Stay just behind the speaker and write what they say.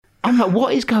I'm like,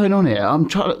 what is going on here? I'm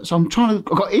trying to. I've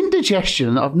got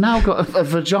indigestion. I've now got a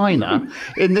vagina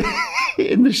in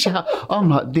the shower. I'm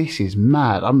like, this is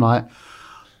mad. I'm like,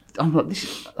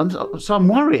 this. So I'm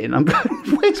worrying. I'm going,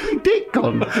 where's my dick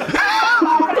gone?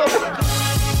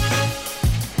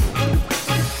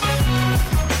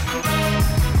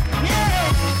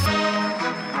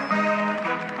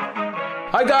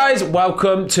 Hi guys,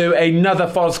 welcome to another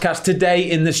Fozcast. Today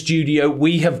in the studio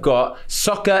we have got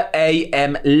Soccer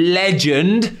AM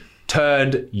legend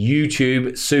turned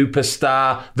YouTube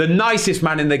superstar, the nicest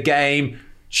man in the game,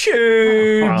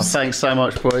 Tubes. Oh, thanks so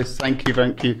much, boys. Thank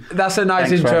you. That's a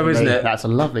nice intro, isn't it? That's a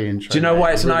lovely intro. Do you know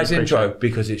why it's a really nice intro?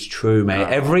 Because it's true, mate.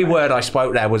 Every word I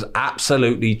spoke there was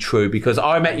absolutely true, because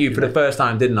I met you for the first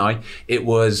time, didn't I? It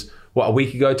was... what, a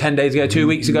week ago, 10 days ago, 2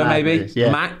 weeks ago, maybe?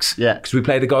 Yeah. Max? Yeah. Because we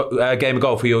played a game of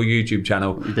golf for your YouTube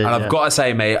channel. Did, and I've got to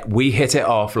say, mate, we hit it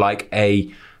off like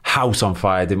a house on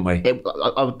fire, didn't we?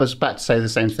 I was about to say the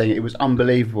same thing. It was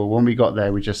unbelievable. When we got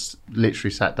there, we just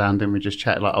literally sat down and we just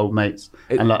chatted like old mates.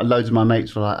 And like loads of my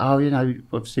mates were like, oh, you know,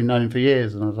 obviously known him for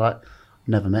years. And I was like,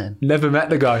 never met him. Never met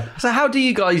the guy. So how do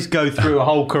you guys go through a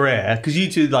whole career? Because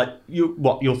you two, like,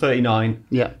 you're 39.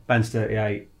 Yeah. Ben's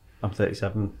 38. I'm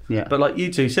 37. Yeah. But like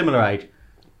you two, similar age.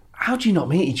 How do you not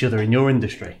meet each other in your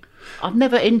industry? I've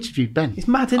never interviewed Ben. It's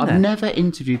mad, isn't it? I've never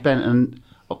interviewed Ben, and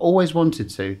I've always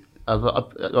wanted to. I've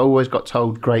always got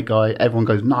told, great guy. Everyone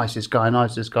goes, nicest guy. I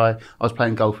was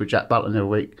playing golf with Jack Butler the other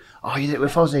week. Oh, you did it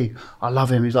with Fozzie. I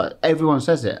love him. He's like, everyone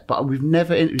says it, but we've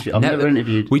never interviewed. I've never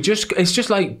interviewed. It's just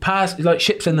like past, like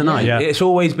ships in the night. Yeah. It's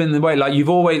always been the way. Like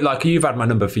you've had my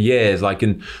number for years. Like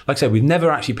I said, we've never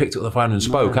actually picked up the phone and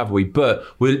spoke, have we? But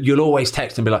you'll always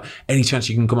text and be like, any chance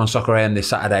you can come on Soccer AM this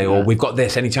Saturday, or we've got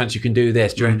this. Any chance you can do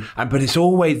this during? But it's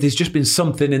always, there's just been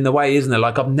something in the way, isn't there?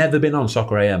 Like I've never been on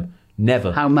Soccer AM.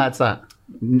 Never. How mad's that?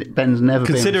 Ben's never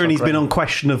Considering been he's been on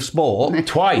Question of Sport.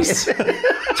 Twice.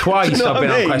 Twice know I've what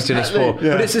been I on mean? Question of Sport.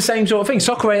 Yeah. But it's the same sort of thing.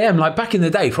 Soccer AM, like back in the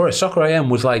day, for us, Soccer AM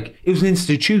was like, it was an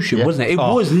institution, wasn't it? It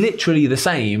was literally the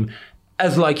same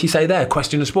as, like you say there,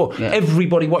 Question of Sport. Yeah.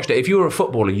 Everybody watched it. If you were a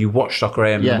footballer, you watched Soccer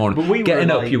AM in the morning. But Getting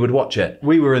up, you would watch it.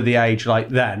 We were at the age, like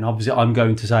then, obviously I'm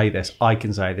going to say this, I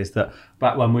can say this, that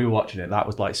back when we were watching it, that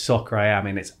was like Soccer AM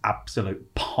in its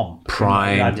absolute pomp.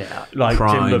 Prime. Like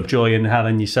Prime. Jim Lovejoy and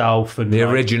Helen yourself. And The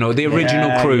like, original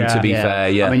crew, to be fair,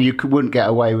 yeah. I mean, you wouldn't get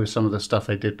away with some of the stuff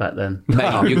they did back then.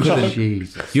 Mate, you couldn't.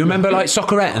 Jesus. You remember like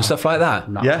Soccerette and stuff like that?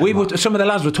 Yeah. Some of the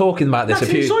lads were talking about this.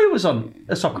 Natalie Sawyer was on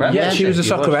a Soccer. Yeah, she was a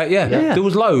Soccerette, yeah. There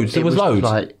was loads. There was loads.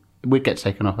 Like, we'd get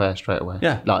taken off air straight away.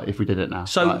 Yeah. Like, if we did it now.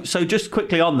 So just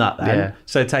quickly on that then. Yeah.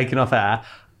 So taking off air,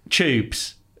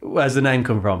 Tubes, where's the name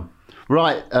come from?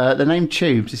 Right, the name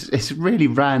Tubes, it's really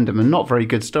random and not very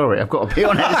good story, I've got to be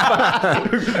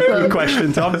honest. Good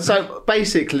question, Tom. So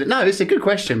basically, no, it's a good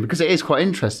question because it is quite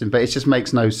interesting, but it just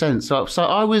makes no sense. So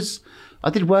I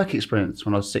did work experience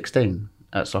when I was 16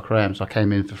 at Soccer AM, so I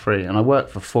came in for free and I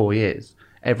worked for 4 years.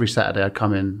 Every Saturday I'd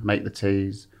come in, make the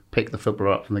teas, pick the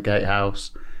football up from the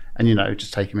gatehouse and, you know,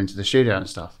 just take him into the studio and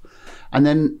stuff. And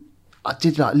then I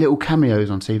did like little cameos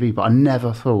on TV, but I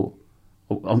never thought,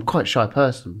 I'm quite a shy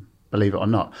person, believe it or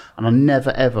not. And I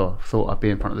never, ever thought I'd be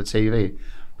in front of the TV.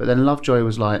 But then Lovejoy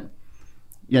was like,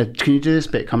 you know, can you do this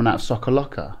bit coming out of Soccer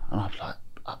Locker? And I was like,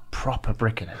 a proper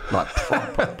brick in it. Like,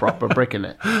 proper brick in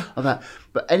it. Like that.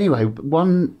 But anyway,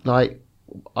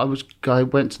 I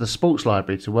went to the sports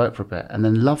library to work for a bit. And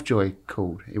then Lovejoy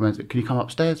called. He went, can you come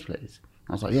upstairs, please?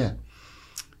 I was like, yeah.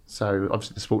 So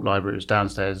obviously the sport library was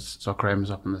downstairs. Soccer AM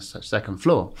was up on the second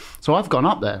floor. So I've gone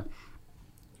up there.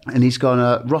 And he's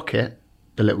gone, Rocket,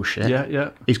 the little shit.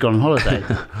 Yeah. He's gone on holiday.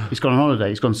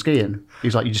 He's gone skiing.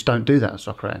 He's like, you just don't do that at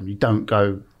Soccer AM. You don't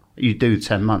go, you do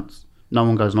 10 months. No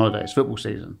one goes on holiday. It's football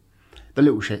season. The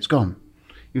little shit's gone.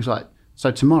 He was like,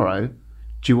 so tomorrow,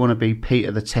 do you want to be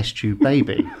Peter the test tube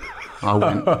baby? I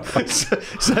went.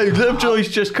 So Lovejoy's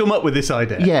just come up with this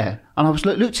idea. Yeah. And I was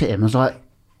looked at him. I was like,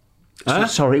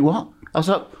 sorry, what? I was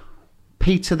like,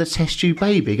 Peter the Test Tube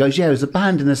Baby. He goes, yeah, there was a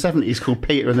band in the 70s called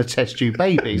Peter and the Test Tube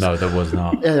Babies. No, there was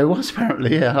not. Yeah, there was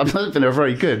apparently, yeah. I don't think they were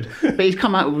very good. But he's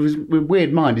come out with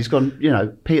weird mind. He's gone, you know,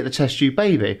 Peter the Test Tube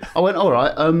Baby. I went, all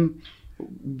right,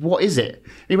 what is it?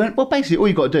 He went, well, basically all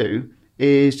you got to do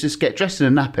is just get dressed in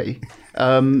a nappy,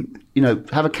 you know,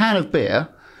 have a can of beer.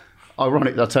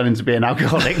 Ironic that I turned into being an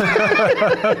alcoholic.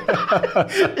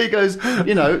 He goes,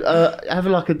 you know, have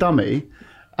like a dummy,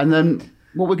 and then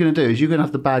what we're going to do is you're going to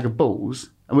have the bag of balls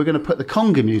and we're going to put the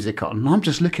conga music on. And I'm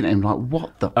just looking at him like,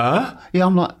 what the? Yeah,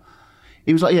 I'm like,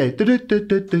 he was like, yeah.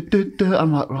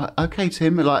 I'm like, right, okay,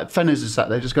 Tim. And like, Fenners is sat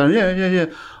there just going, yeah.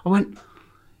 I went,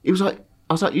 he was like,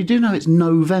 I was like, you do know it's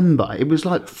November. It was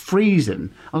like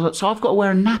freezing. I was like, so I've got to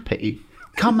wear a nappy,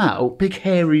 come out, big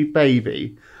hairy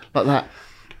baby, like that,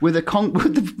 with the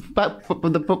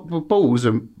balls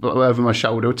over my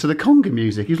shoulder to the conga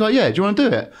music. He was like, yeah, do you want to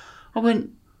do it? I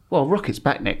went, well, Rocket's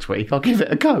back next week. I'll give it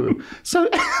a go. So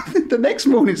the next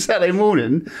morning, Saturday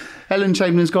morning, Helen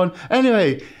Chamberlain's gone,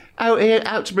 anyway,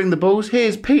 out to bring the balls.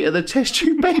 Here's Peter, the test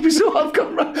tube baby. So I've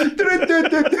got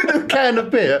a can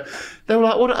of beer. They were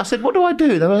like, what? I said, what do I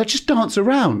do? They were like, just dance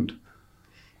around.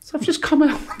 So I've just come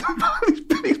out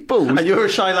with these balls. And you're a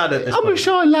shy lad at this point. I'm a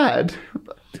shy lad.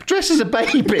 Dressed as a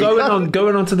baby.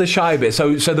 Going on to the shy bit.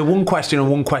 So the one question and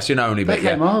one question only bit.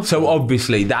 Yeah. So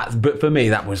obviously but for me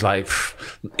that was like,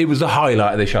 it was the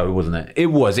highlight of the show, wasn't it? It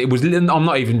was. I'm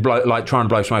not even trying to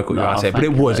blow smoke up your ass here, but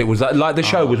it was. It was like the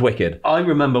show was wicked. I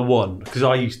remember one because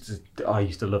I used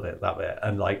to love it, that bit,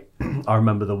 and like I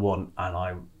remember the one, and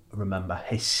I remember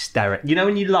hysteric. You know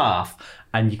when you laugh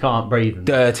and you can't breathe.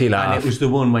 Dirty laugh. And it was the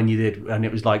one when you did, and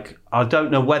it was like, I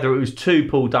don't know whether it was to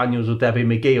Paul Daniels or Debbie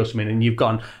McGee or something, and you've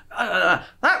gone,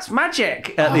 that's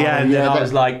magic at the end. Yeah, and I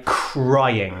was like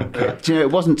crying. Do you know,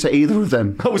 it wasn't to either of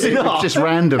them. Oh, was it not? was just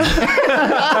random.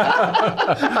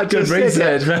 I just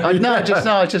research,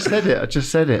 said it. I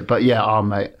just said it. But yeah,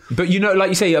 mate. But you know, like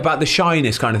you say about the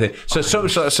shyness kind of thing. So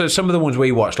some of the ones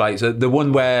we watched, like the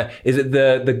one where is it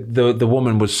the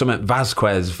woman was something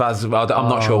Vasquez, I'm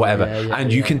not sure, whatever.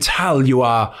 And you can tell you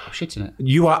are shitting it.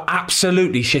 You are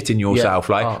absolutely shitting yourself,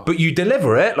 but you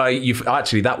deliver it like you've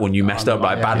actually that one you messed up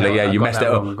like badly. You messed it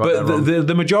up. But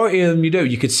the majority of them you do,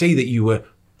 you could see that you were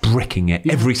bricking it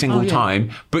every single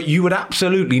time, but you would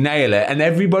absolutely nail it, and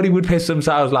everybody would piss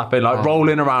themselves laughing, like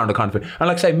rolling around the kind of thing. And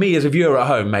like I say, me as a viewer at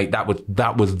home, mate, that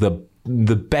was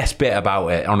the best bit about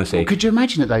it, honestly. Well, could you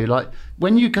imagine it though? Like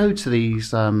when you go to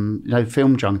these,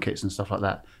 film junkets and stuff like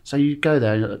that. So you go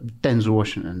there, Denzel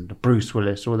Washington, Bruce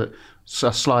Willis, or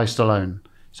Sly Stallone.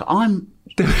 So I'm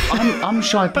a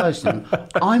shy person.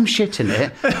 I'm shitting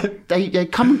it. They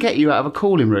come and get you out of a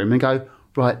calling room and go,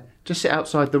 right, just sit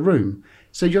outside the room.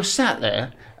 So you're sat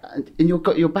there and you've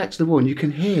got your back to the wall and you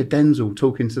can hear Denzel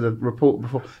talking to the reporter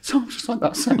before. So I'm just like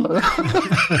that, saying like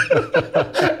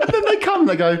that. And then they come and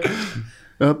they go,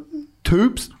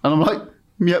 Tubes? And I'm like,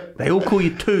 yep. They all call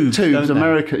you Tubes. Tubes,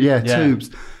 America. Yeah,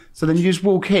 Tubes. So then you just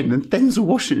walk in and Denzel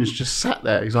Washington's just sat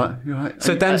there. He's like, you're right.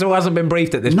 So Denzel hasn't been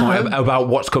briefed at this point about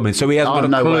what's coming. So he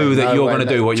hasn't got a clue that you're going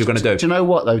to do what you're going to do. Do you know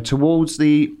what though? Towards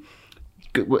the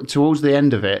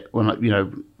end of it,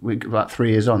 when we about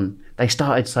 3 years on, they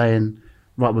started saying,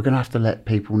 right, we're going to have to let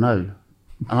people know.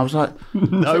 And I was like,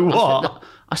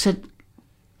 I said,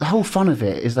 the whole fun of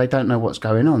it is they don't know what's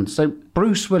going on. So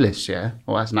Bruce Willis,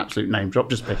 that's an absolute name drop,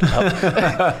 just pick it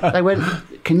up. They went,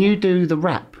 can you do the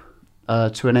rap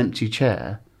to an empty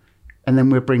chair and then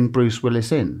we'll bring Bruce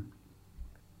Willis in?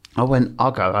 I went,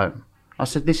 I'll go home. I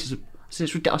said, it's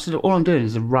ridiculous. I said, all I'm doing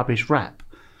is a rubbish rap.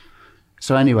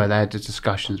 So anyway, they had the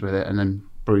discussions with it, and then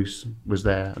Bruce was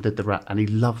there. I did the rap, and he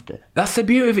loved it. That's the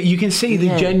beauty of it. You can see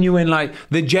the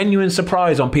genuine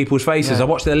surprise on people's faces. I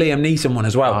watched the Liam Neeson one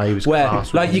as well, he was where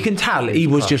class, you can tell he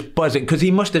was just buzzing because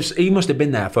he must have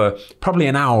been there for probably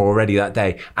an hour already that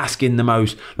day, asking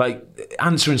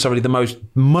answering the most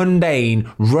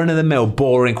mundane, run of the mill,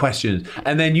 boring questions,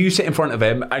 and then you sit in front of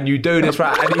him and you do this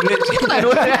rap, and he literally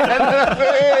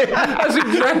that's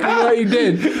exactly what he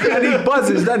did, and he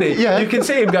buzzes, doesn't he? Yeah. You can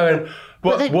see him going,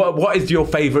 What is your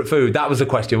favourite food? That was the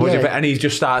question. And he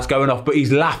just starts going off, but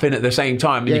he's laughing at the same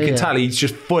time, and you can tell he's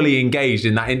just fully engaged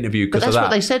in that interview because of that. That's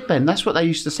what they said, Ben. That's what they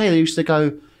used to say. They used to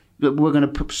go, look, we're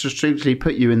going to strategically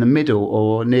put you in the middle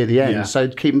or near the end, so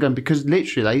keep them going, because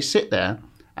literally they sit there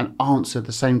and answer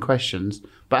the same questions,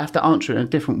 but have to answer it in a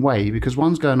different way because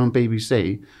one's going on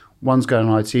BBC, one's going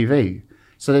on ITV.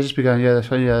 So they just be going,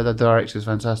 the director's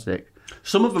fantastic.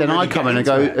 Some of them. Then really I come in and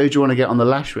go, who do you want to get on the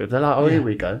lash with? They're like, here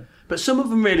we go. But some of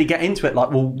them really get into it.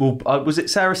 Like, was it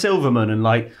Sarah Silverman? And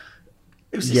like,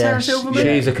 Sarah Silverman?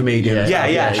 She's a comedian.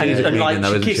 Yeah.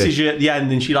 She kisses you at the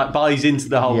end, and she buys into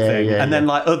the whole thing. And then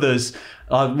others,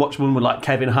 I watched one with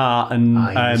Kevin Hart, and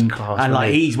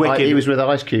he's wicked. He was with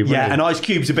Ice Cube. Yeah, and Ice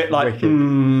Cube's a bit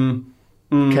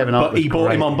Kevin Hart, but he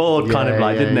brought him on board,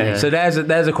 didn't he? So there's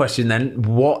a question then.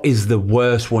 What is the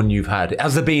worst one you've had?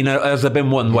 Has there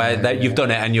been one where you've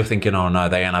done it and you're thinking, oh no,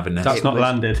 they ain't having this? That's not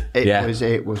landed.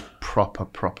 It was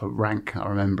proper rank. I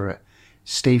remember it.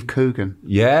 Steve Coogan.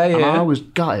 Yeah. And I was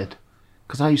gutted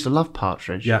because I used to love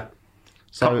Partridge. Yeah.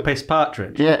 So piss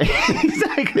Partridge. Yeah,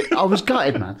 exactly. I was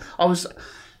gutted, man.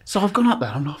 So I've gone up there.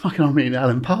 I'm not fucking on meeting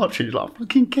Alan Partridge.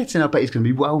 Fucking getting. I bet he's going to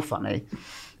be well funny.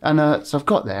 And so I've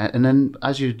got there, and then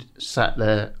as you sat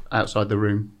there outside the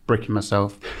room, bricking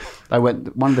myself,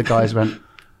 One of the guys went,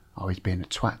 "Oh, he's being a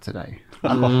twat today."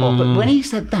 But when he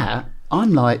said that,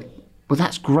 I'm like, "Well,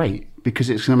 that's great because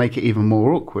it's going to make it even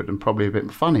more awkward and probably a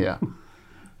bit funnier."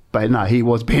 But no, he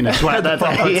was being a twat that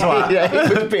day. Yeah,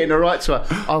 he was being a right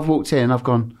twat. I've walked in, I've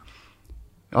gone,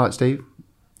 "All right, Steve."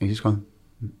 He's just gone.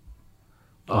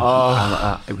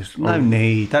 It was No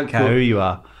need. Don't care who you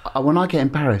are. When I get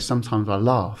embarrassed, sometimes I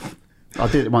laugh. I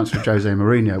did it once with Jose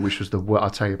Mourinho, which was the worst. I'll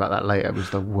tell you about that later. It was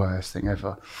the worst thing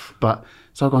ever. But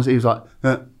so I he was like,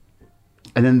 and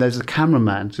then there's a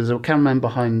cameraman. So there's a cameraman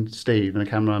behind Steve and a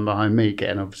cameraman behind me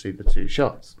getting obviously the 2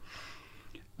 shots.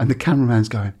 And the cameraman's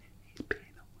going,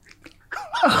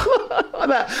 like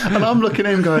that. And I'm looking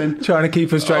at him going, trying to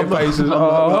keep a straight face.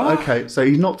 Okay, so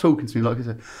he's not talking to me like I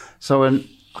said. So I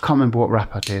can't remember what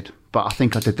rap I did, but I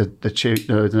think I did the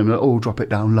tune, all drop it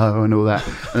down low and all that.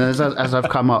 And as I've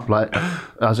come up, like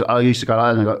I used to go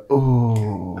like that and I go,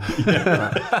 oh.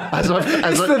 It's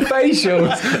the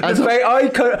facials.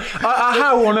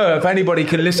 How on earth anybody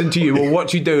can listen to you or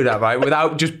watch you do that, right,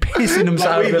 without just pissing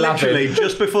themselves with laughing? Literally,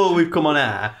 just before we've come on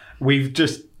air, we've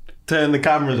just turned the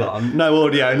cameras on, no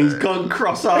audio, and he's gone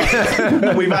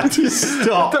cross-eyed. We've had to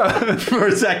stop for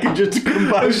a second just to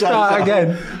compose start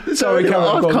again. Sorry,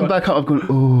 I've come back up, I've gone,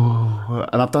 oh,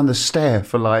 and I've done the stare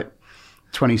for like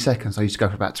 20 seconds. I used to go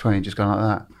for about 20, just going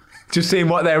like that. Just seeing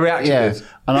what their reaction is.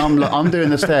 And I'm doing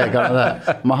the stare, going like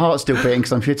that. My heart's still beating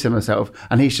because I'm shitting myself,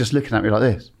 and he's just looking at me like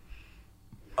this.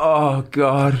 Oh,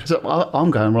 God. So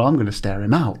I'm going, well, I'm going to stare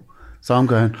him out. So I'm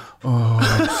going,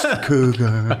 oh,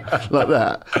 cougar, like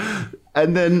that.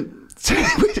 And then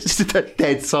it's just a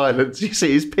dead silence. You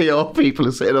see his PR people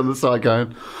are sitting on the side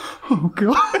going, oh,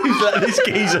 God. He's let this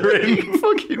geezer in. You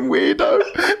fucking weirdo.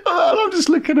 And I'm just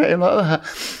looking at him like that.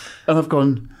 And I've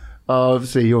gone, oh,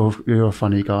 obviously you're a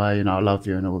funny guy, I love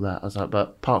you and all that. I was like, but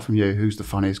apart from you, who's the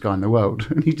funniest guy in the world?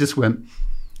 And he just went,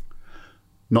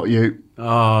 not you.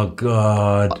 Oh,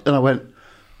 God. And I went,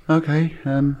 okay,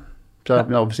 so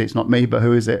obviously it's not me, but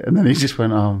who is it? And then he just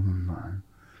went, oh, no.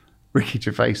 Ricky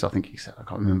Gervais, I think he said, I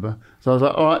can't remember. So I was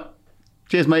like, all right,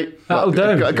 cheers, mate. That'll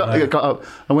do. I got up.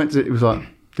 I went to, it was like,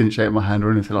 didn't shake my hand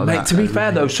or anything like that. Mate, to be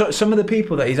fair though, some of the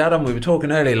people that he's had on, we were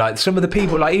talking earlier, like some of the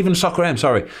people, like even Soccer M,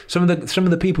 some of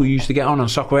the people you used to get on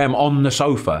Soccer M on the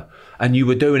sofa, and you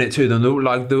were doing it to them.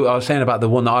 I was saying about the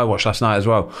one that I watched last night as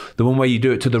well, the one where you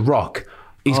do it to The Rock.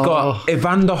 He's got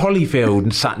Evander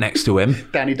Holyfield sat next to him.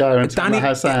 Danny Dyer and Danny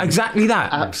Hassan. Exactly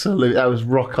that. Absolutely. That was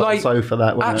rock on the sofa,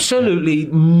 that wasn't absolutely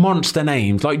it? Monster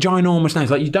names, like ginormous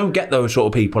names. Like you don't get those sort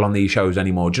of people on these shows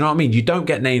anymore. Do you know what I mean? You don't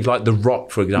get names like The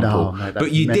Rock, for example. No, mate,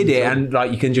 but you did it, and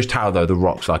like you can just tell though, The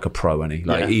Rock's like a pro, and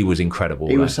he was incredible.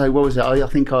 He was so, what was it? I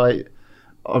think I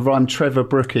rhymed Trevor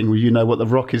Brooking with "You Know What the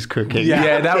Rock is Cooking."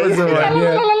 Yeah, that was the one.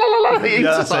 Yeah.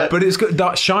 But it's good,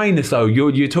 that shyness though.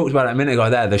 You talked about it a minute ago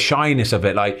there. The shyness of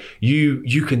it, like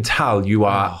you can tell you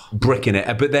are bricking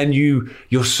it, but then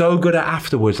you're so good at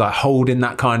afterwards, like holding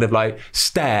that kind of like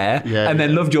stare, and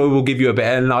then Lovejoy will give you a bit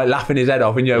and like laughing his head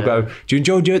off, and you'll go, "Do you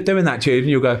enjoy doing that, Chief?" And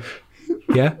you'll go,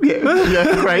 yeah,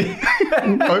 great.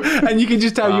 And you can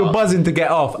just tell you're buzzing to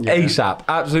get off ASAP,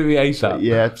 absolutely ASAP.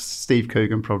 Yeah, Steve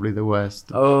Coogan probably the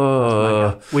worst.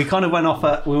 Oh, we kind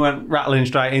of we went rattling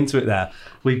straight into it there.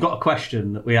 We've got a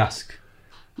question that we ask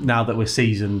now that we're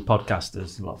seasoned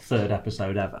podcasters, third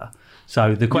episode ever.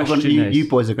 So the question is... You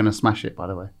boys are going to smash it, by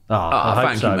the way. I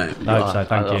hope so. Thank you, mate. I hope so,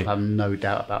 thank you. I have no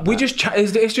doubt about that. We just chat,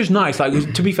 it's just nice.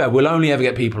 Like, to be fair, we'll only ever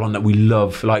get people on that we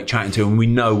love like chatting to, and we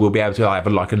know we'll be able to have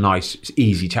a nice,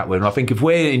 easy chat with them. I think if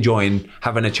we're enjoying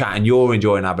having a chat and you're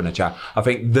enjoying having a chat, I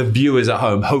think the viewers at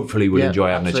home hopefully will enjoy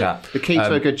having a chat. The key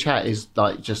to a good chat is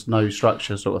like just no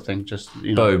structure sort of thing. Just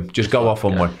boom, just go off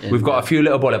on one. We've got a few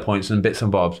little bullet points and bits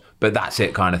and bobs, but that's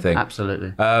it kind of thing.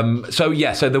 Absolutely.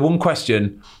 So the one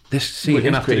question. We're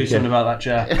going to have to do something about that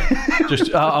chair.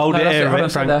 Just hold it here,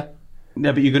 Frank.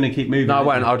 Yeah, but you're going to keep moving. No, I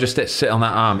won't. I'll just sit on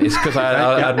that arm. It's because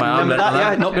I had my arm.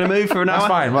 Not going to move for an hour. That's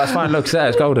fine. That's fine. Look, there,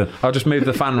 it's golden. I'll just move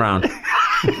the fan round.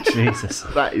 Jesus,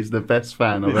 that is the best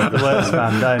fan I've ever. The worst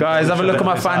fan. Guys, have a look at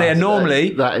my fan here.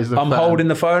 Normally, I'm holding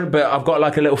the phone, but I've got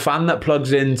like a little fan that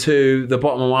plugs into the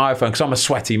bottom of my iPhone because I'm a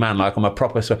sweaty man. Like I'm a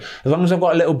proper. So as long as I've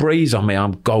got a little breeze on me,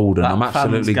 I'm golden. I'm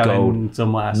absolutely gold.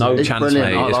 No chance,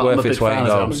 mate. It's worth its weight in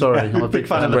gold. I'm sorry, I'm a big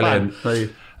fan of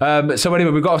brilliant. So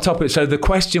anyway, we've got a topic. So the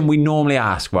question we normally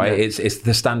ask, right? It's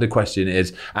the standard question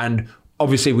is, and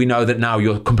obviously we know that now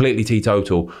you're completely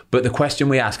teetotal, but the question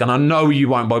we ask, and I know you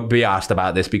won't be asked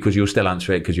about this because you'll still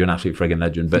answer it because you're an absolute frigging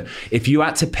legend, but if you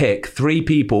had to pick 3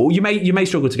 people, you may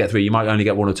struggle to get 3, you might only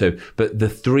get 1 or 2, but the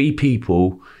 3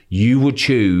 people you would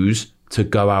choose to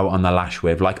go out on the lash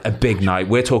with, like a big night.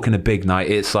 We're talking a big night.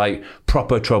 It's like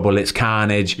proper trouble. It's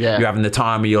carnage. Yeah. You're having the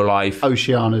time of your life.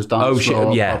 Oceana's dance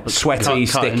floor. Sweaty,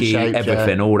 sticky, shaped,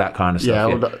 everything, all that kind of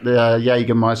stuff. All the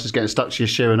Jägermeister's getting stuck to your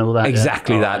shoe and all that.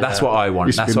 Exactly that. That's what I want.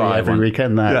 Used to That's be what me I every want.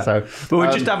 weekend there. So, But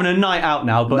we're just having a night out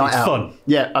now, but it's fun.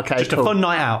 Yeah, okay, Just cool. a fun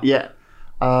night out. Yeah.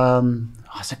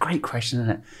 It's a great question, isn't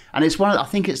it? And it's I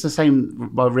think it's the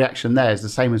same. My reaction there is the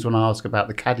same as when I ask about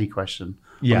the caddy question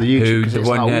on the YouTube. 'Cause it's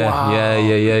like, wow.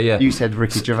 Yeah. You said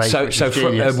Ricky Gervais.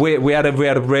 We had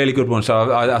a really good one.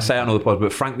 So I say it on all the pods,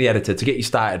 but Frank the editor, to get you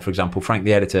started, for example, Frank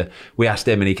the editor, we asked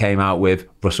him and he came out with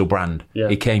Russell Brand. Yeah.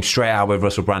 He came straight out with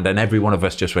Russell Brand, and every one of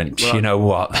us just went, you know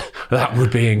what? That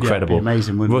would be incredible. It'd be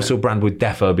amazing, wouldn't Russell Brand would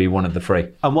defo be one of the three.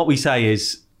 And what we say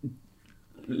is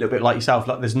a little bit like yourself,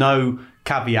 like there's no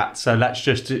caveat, so let's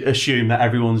just assume that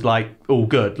everyone's like all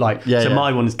good. Like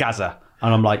my one is Gaza,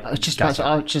 and I'm like, I just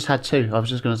had two. I was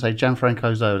just going to say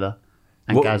Gianfranco Zola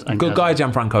and Gaz. And good Gaza.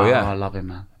 guy, Gianfranco. Yeah, I love him,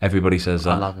 man. Everybody says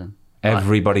that. I love him.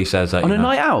 Everybody says that on a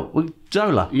night out with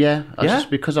Zola. Yeah, just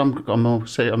because I'm more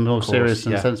serious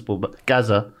and sensible. But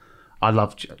Gaza, I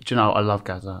love. Do you know? I love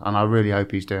Gaza, and I really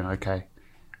hope he's doing okay.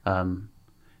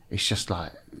 It's just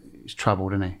like. He's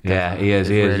troubled, isn't he? Yeah, he is.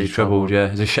 He is. He's troubled.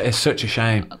 Yeah, it's such a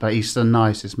shame. But he's the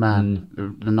nicest man.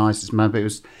 The nicest man. But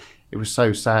it was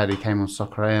so sad. He came on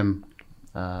Soccer AM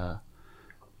a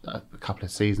couple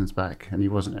of seasons back, and he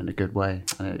wasn't in a good way.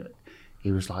 And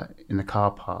he was like in the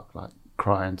car park, like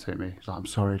crying to me. He's like, "I'm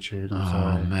sorry, Jude. I'm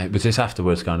sorry." Mate, was this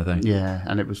afterwards kind of thing? Yeah,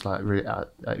 and it was like really.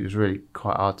 It was really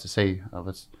quite hard to see.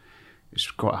 It's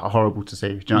quite horrible to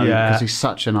see. Do you know? Because he's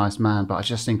such a nice man, but I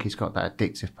just think he's got that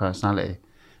addictive personality.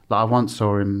 Like I once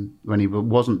saw him when he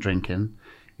wasn't drinking.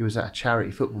 He was at a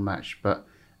charity football match, but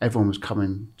everyone was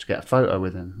coming to get a photo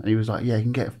with him, and he was like, "Yeah,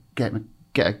 you can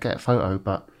get a photo,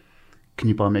 but can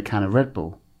you buy me a can of Red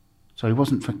Bull?" So he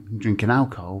wasn't drinking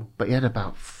alcohol, but he had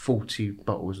about 40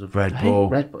 bottles of Red Bull.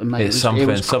 Mate, it's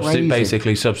something.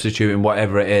 Basically substituting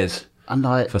whatever it is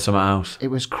for something else. It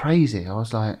was crazy. I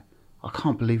was like, I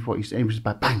can't believe what you said. It was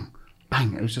about bang,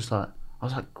 bang. It was just like, I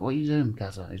was like, "What are you doing,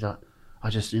 Gaza?" He's like, I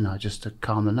just, just to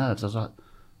calm the nerves. I was like,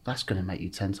 that's going to make you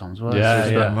 10 times worse.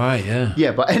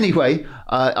 Yeah, but anyway,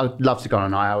 I'd love to go on a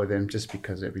night out with him just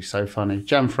because it'd be so funny.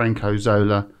 Gianfranco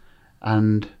Zola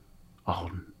and,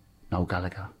 Noel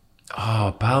Gallagher.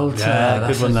 Oh, Belter. Yeah,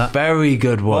 that's good one, that. Very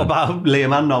good one. What about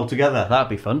Liam and Noel together? That'd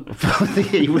be fun.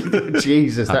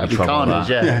 Jesus, that'd be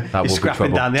carnage, yeah. That You're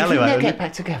scrapping down the Do you alleyway. think they'll get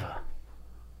back together?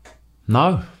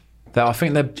 No. I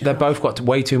think they've both got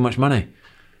way too much money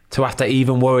to have to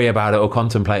even worry about it or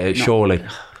contemplate it, surely.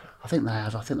 I think they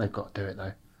have. I think they've got to do it,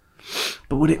 though.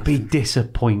 But would it be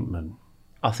disappointment?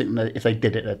 I think if they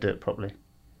did it, they'd do it properly.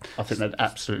 I think they'd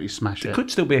absolutely smash it. It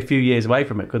could still be a few years away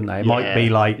from it, couldn't they? It might be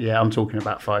like... Yeah, I'm talking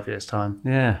about 5 years' time.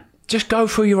 Yeah. Just go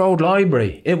through your old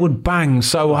library. It would bang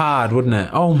so hard, wouldn't it?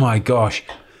 Oh, my gosh.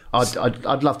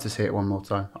 I'd love to see it one more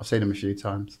time. I've seen them a few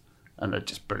times, and they're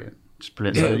just brilliant.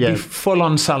 Brilliant. It would be full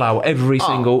on sellout. Every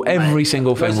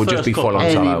single thing would just be full on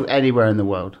sellout. Anywhere in the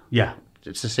world. Yeah.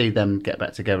 Just to see them get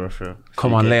back together for.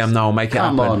 Come on, Liam, Noel, make it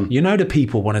happen. On. You know the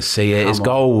people want to see it. It's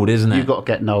gold, isn't it? You've got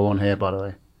to get Noel on here, by the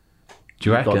way. Do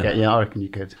you reckon? I reckon you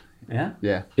could. Yeah.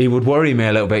 Yeah. He would worry me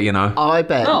a little bit, I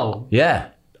bet. Oh. Yeah.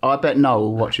 I bet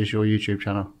Noel watches your YouTube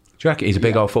channel. Do you reckon? He's a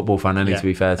big old football fan, isn't he, to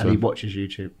be fair to him? And he watches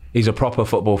YouTube. He's a proper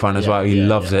football fan as well. He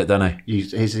loves it, doesn't he?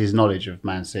 His knowledge of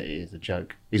Man City is a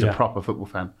joke. He's a proper football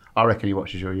fan. I reckon he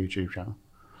watches your YouTube channel.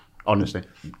 Honestly.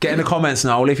 Get in the comments,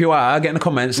 Noel. If you are, get in the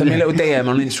comments. Send me a little DM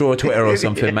on Insta or Twitter or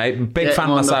something, mate. Big fan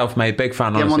myself, mate. Big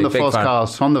fan, honestly. Get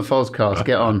on the Fozcast.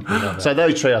 Get on. So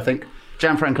those three, I think.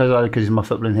 Gianfranco Zola, because he's my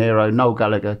footballing hero. Noel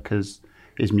Gallagher, because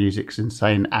his music's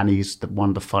insane. And he's one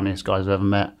of the funniest guys I've ever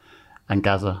met. And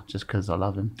Gaza, just because I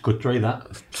love him. Good three,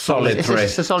 that. Solid three.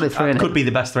 It's a solid three, Could be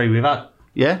the best three we've had.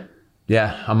 Yeah?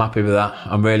 Yeah, I'm happy with that.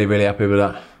 I'm really, really happy with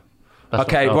that.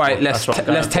 Okay, right. Let's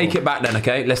take it back then.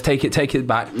 Okay, let's take it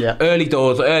back. Yeah. Early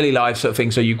doors, early life sort of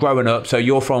thing. So you're growing up. So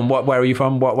you're from what? Where are you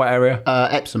from? What area?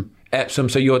 Epsom. Epsom.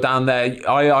 So you're down there.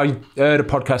 I heard a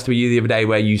podcast with you the other day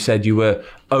where you said you were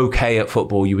okay at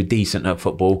football. You were decent at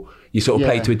football. You sort of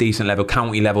played to a decent level,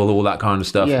 county level, all that kind of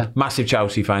stuff. Yeah. Massive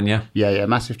Chelsea fan, yeah? Yeah,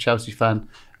 massive Chelsea fan.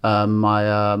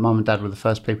 My mum and dad were the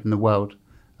first people in the world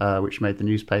which made the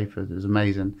newspaper. It was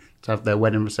amazing to have their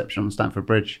wedding reception on Stamford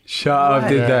Bridge. Shut up,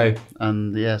 did they?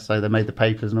 And so they made the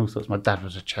papers and all sorts. My dad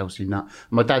was a Chelsea nut.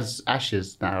 My dad's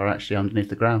ashes now are actually underneath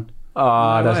the ground.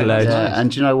 Oh, that's hilarious. Yeah,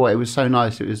 and do you know what? It was so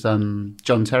nice. It was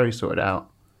John Terry sorted it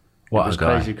out. What it was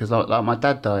crazy because like my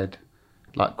dad died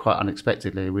like quite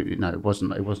unexpectedly. It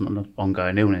wasn't an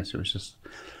ongoing illness. It was just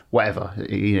whatever.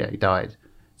 He died.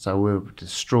 So we were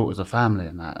distraught as a family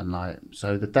and that. And like,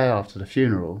 so the day after the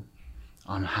funeral,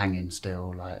 I'm hanging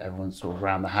still, like everyone's sort of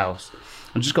around the house.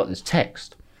 I just got this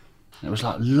text. And it was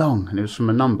like long, and it was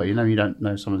from a number. You know, you don't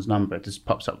know someone's number, it just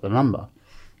pops up the number.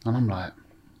 And I'm like,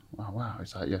 oh, wow.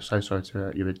 It's like, yeah, so sorry to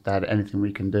hurt your dad. Anything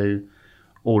we can do,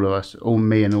 all of us, all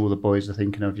me and all the boys are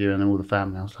thinking of you and all the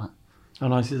family. I was like, how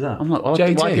nice is that? I'm like, I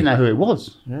didn't know who it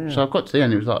was. Yeah. So I got to the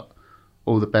end, it was like,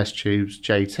 all the best tubes,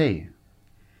 JT.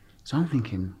 So I'm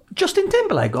thinking... Justin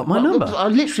Timberlake got my number. I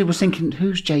literally was thinking,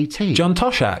 who's JT? John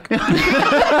Toshak.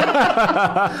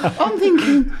 I'm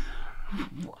thinking...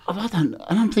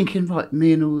 and I'm thinking, right,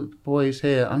 me and all the boys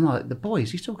here, I'm like, the boys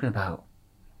he's talking about?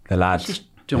 The lads. It's just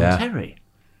John Terry.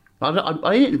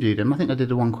 I interviewed him. I think I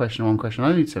did a one question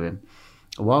only to him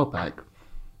a while back.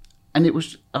 And I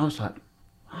was like,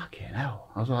 fucking hell.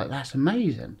 I was like, that's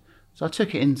amazing. So I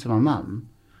took it into my mum.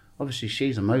 Obviously,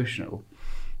 she's emotional.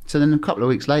 So then a couple of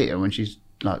weeks later, when she's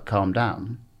like calmed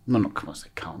down, well, not I say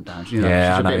calmed down, she's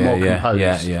a bit more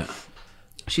composed. Yeah.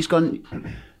 She's gone,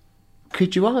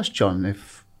 could you ask John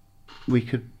if we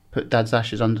could put Dad's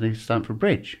ashes underneath Stamford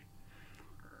Bridge?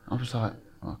 I was like,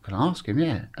 well, I can ask him,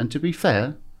 yeah. And to be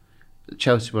fair,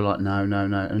 Chelsea were like, no.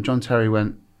 And John Terry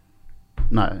went,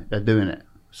 no, they're doing it.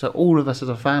 So all of us as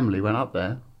a family went up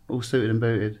there, all suited and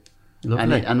booted.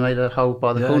 And made a hole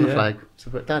by the corner flag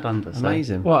to put Dad under.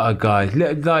 Amazing. So. What a guy.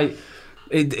 Like,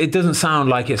 it doesn't sound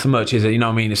like it's much, is it? You know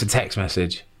what I mean? It's a text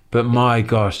message. But my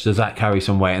gosh, does that carry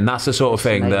some weight? And that's the sort of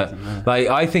thing that, like,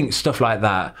 I think stuff like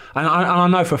that, and I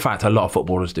know for a fact a lot of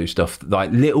footballers do stuff,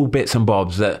 like little bits and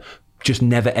bobs that just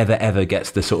never, ever, ever gets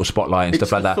the sort of spotlight and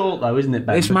stuff like that. It's the thought, though, isn't it,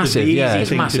 Ben? It's massive,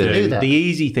 it's massive. The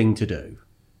easy thing to do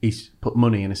is put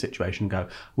money in a situation and go,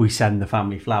 we send the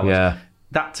family flowers. Yeah.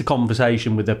 That's a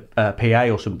conversation with a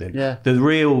PA or something. Yeah.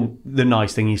 The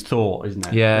nice thing is thought, isn't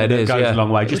it? Yeah, it is. Goes a long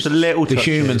way. Just a little the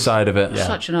human side of it. It's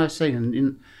such a nice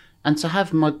thing, and to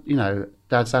have my,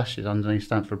 Dad's ashes underneath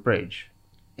Stamford Bridge,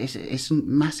 it's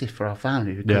massive for our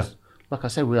family because, like I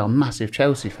said, we are massive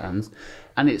Chelsea fans,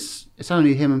 and it's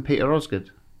only him and Peter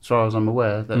Osgood, as far as I'm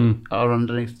aware, that are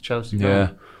underneath the Chelsea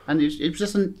ground. And it was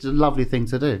just a lovely thing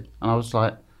to do, and I was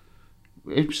like.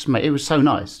 It was so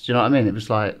nice. Do you know what I mean? It was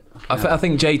like I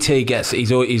think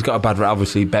JT he's got a bad rap.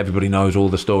 Obviously, everybody knows all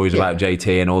the stories about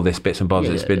JT and all this bits and bobs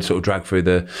that's been sort of dragged through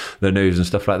the news and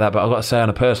stuff like that. But I've got to say, on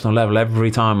a personal level, every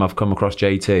time I've come across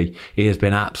JT, he has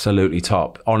been absolutely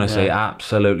top. Honestly,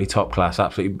 absolutely top class.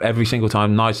 Absolutely every single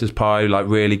time, nice as pie, like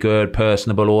really good,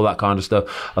 personable, all that kind of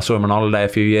stuff. I saw him on holiday a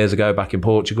few years ago back in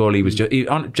Portugal. He was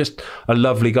just a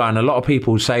lovely guy, and a lot of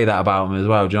people say that about him as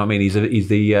well. Do you know what I mean? He's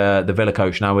the Villa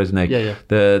coach now, isn't he? Yeah.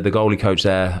 The goalie coach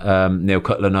there, Neil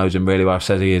Cutler, knows him really well.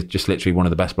 Says he is just literally one of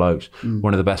the best blokes.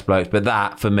 One of the best blokes. But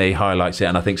that, for me, highlights it.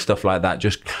 And I think stuff like that,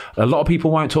 just a lot of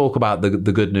people won't talk about the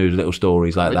good news, little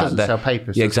stories like it that. Doesn't sell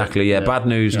papers. Yeah, exactly. Yeah. Bad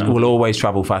news will always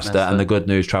travel faster, and the good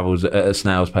news travels at a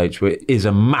snail's pace, which is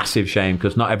a massive shame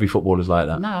because not every footballer's like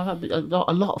that. No,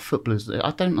 a lot of footballers,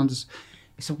 I don't understand.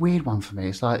 It's a weird one for me.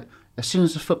 It's like, as soon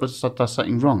as the footballer does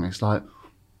something wrong, it's like,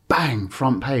 bang,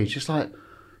 front page. It's like,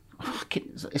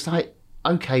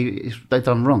 okay, they've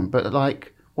done wrong, but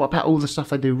like, what about all the stuff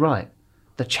they do right?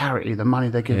 The charity, the money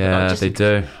they give. Yeah, they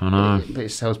do. I know. It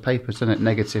sells papers, doesn't it?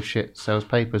 Negative shit sells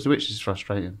papers, which is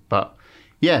frustrating. But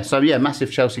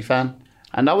massive Chelsea fan.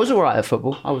 And I was all right at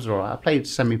football. I played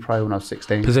semi-pro when I was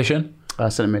 16. Position?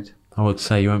 Centre mid. I would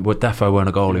say you defo weren't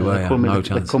a goalie, were you? No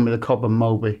chance. They call me the Cobb and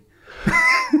Mulby.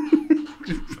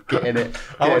 Getting it.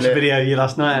 I watched a video of you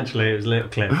last night, actually. It was a little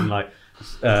clip and like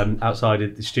outside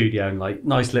of the studio and like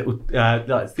nice little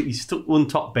you stuck one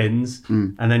top bins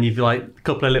and then you've like a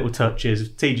couple of little touches,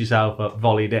 teed yourself up,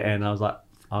 volleyed it in. I was like,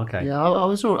 okay. Yeah,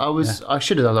 I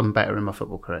should have done better in my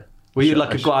football career. Were you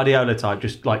like a Guardiola type,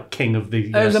 just like king of the?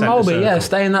 It was a Mulby,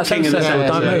 stay in that centre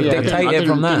circle, don't move, dictate it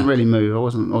from there. I didn't really move. I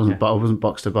wasn't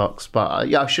box to box, but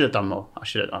I should have done more.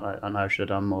 I know I should have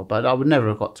done more, but I would never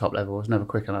have got top level. I was never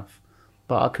quick enough.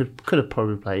 But I could have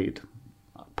probably played.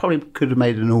 Probably could have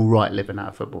made an all right living out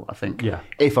of football, I think. Yeah.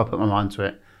 If I put my mind to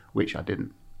it, which I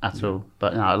didn't at all.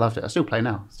 But no, I loved it. I still play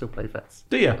now. Still play vets.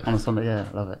 Do you? On a Sunday, yeah,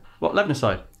 I love it. What, Lebanon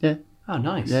side? Yeah. Oh,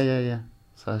 nice. Yeah.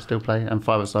 So I still play and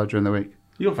five-a-side during the week.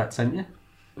 You're vets, ain't you?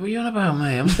 What are you on about,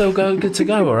 mate? I'm still good to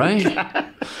go, all right?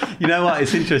 You know what?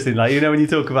 It's interesting. Like, when you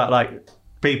talk about like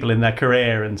people in their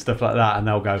career and stuff like that, and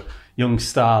they'll go young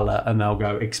starlet and they'll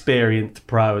go experienced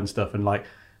pro and stuff, and like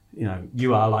you know,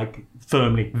 you are like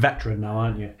firmly veteran now,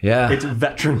 aren't you? Yeah. It's a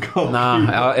veteran cult.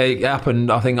 Nah, it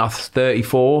happened, I think I was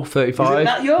 34, 35 Is it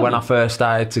that young? when I first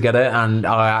started to get it, and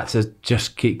I had to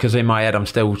just keep, because in my head I'm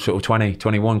still sort of 20,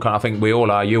 21, I think we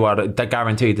all are, you are, they're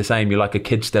guaranteed the same, you're like a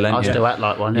kid still, ain't I you? still act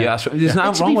like one. Yeah, there's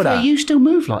nothing wrong with that. You still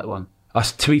move like one.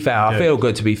 To be fair, I feel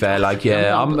good to be fair, like,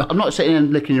 yeah. I'm not sitting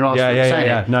and licking your ass.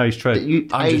 Yeah. No, it's true.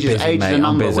 I'm just busy, mate.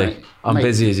 I'm busy. I'm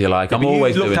busy as you like. I'm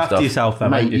always doing stuff. Looked after yourself, though,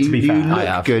 mate. to be fair. You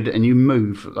look good and you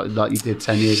move like you did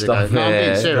 10 years ago. No, I'm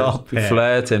being serious.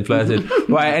 Flirting.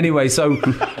 Right. Anyway, so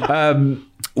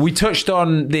we touched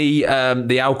on the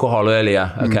alcohol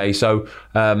earlier. Okay, so.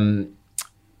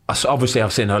 Obviously,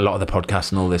 I've seen a lot of the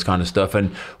podcasts and all this kind of stuff.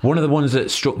 And one of the ones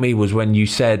that struck me was when you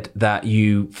said that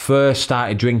you first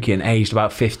started drinking aged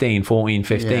about 15.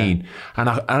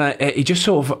 And it just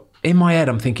sort of, in my head,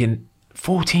 I'm thinking,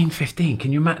 14, 15,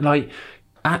 can you imagine, like,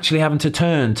 actually having to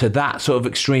turn to that sort of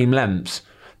extreme lengths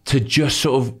to just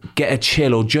sort of get a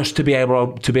chill or just to be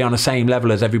able to be on the same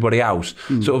level as everybody else?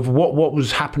 Sort of what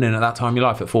was happening at that time in your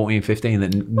life at 14, 15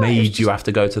 that made you have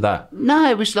to go to that? No,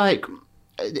 it was like...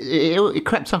 It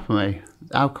crept up on me.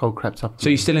 Alcohol crept up on So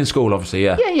you're still in school, obviously,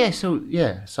 yeah? Yeah.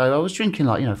 So I was drinking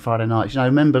like, Friday nights.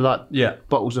 Remember like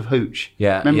bottles of hooch.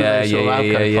 Yeah, remember those sort of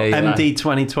alcohol pops, MD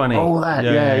 2020. All that,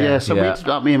 yeah. So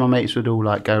me and my mates would all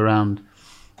like go around,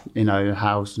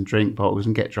 house and drink bottles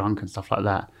and get drunk and stuff like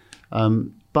that.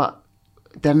 But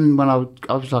then when I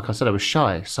was like I said, I was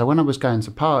shy. So when I was going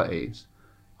to parties,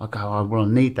 I go, I will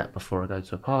need that before I go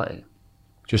to a party.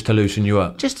 Just to loosen you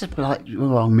up? Just to be like,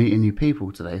 I'm meeting new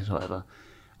people today, or whatever.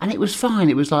 And it was fine.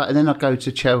 It was like, and then I'd go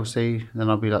to Chelsea, and then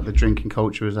I'd be like, the drinking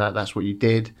culture was that's what you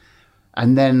did.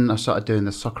 And then I started doing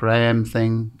the Soccer AM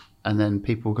thing, and then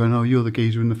people going, oh, you're the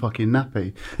geezer in the fucking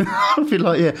nappy. I'd be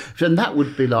like, yeah. And that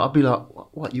would be like, I'd be like,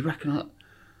 what, you reckon?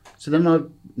 So then I'd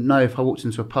know if I walked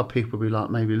into a pub, people would be like,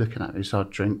 maybe looking at me, so I'd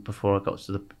drink before I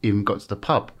even got to the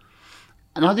pub.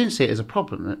 And I didn't see it as a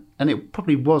problem, and it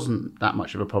probably wasn't that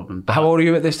much of a problem. How old are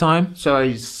you at this time? So I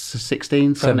was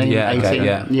 16, 17, 18.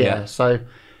 Okay, yeah. So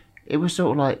it was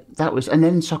sort of like, that was, and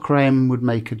then Soccer AM would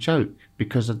make a joke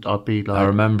because I'd be like... I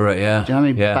remember it, yeah. Do you know what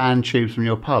I mean? Yeah. Band tubes from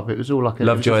your pub. It was all like...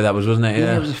 Lovejoy, that was, wasn't it?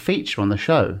 Yeah. It was a feature on the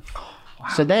show. Wow.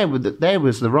 So there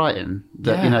was the writing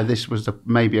that, this was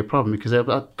maybe a problem because there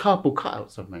were like cardboard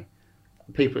cutouts of me.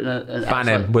 People...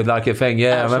 Banning with like a thing,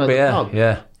 yeah, I remember,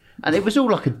 yeah. And it was all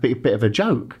like a bit of a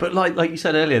joke. But like you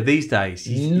said earlier, these days,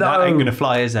 that ain't going to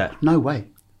fly, is it? No way.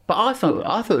 But I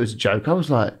thought it was a joke. I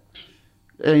was like,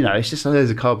 it's just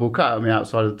there's a cardboard cut of me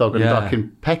outside of the Dog and Duck in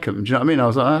Peckham. Do you know what I mean? I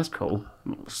was like, oh, that's cool,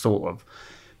 sort of.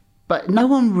 But no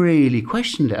one really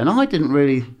questioned it, and I didn't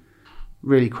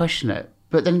really question it.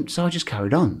 But then, so I just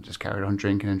carried on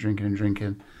drinking and drinking and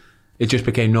drinking. It just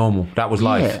became normal. That was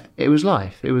life. Yeah, it was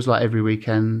life. It was like every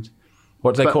weekend.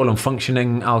 What do they call them?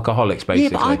 Functioning alcoholics, basically. Yeah,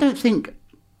 but I don't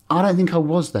think I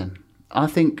was then. I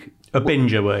think a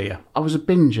binger, were you? I was a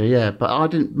binger, yeah, but I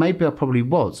didn't. Maybe I probably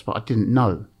was, but I didn't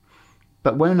know.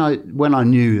 But when I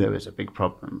knew there was a big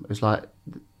problem, it was like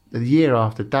the year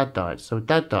after Dad died. So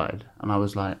Dad died, and I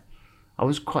was like, I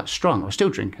was quite strong. I was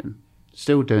still drinking,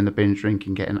 still doing the binge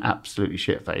drinking, getting absolutely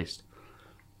shit faced.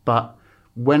 But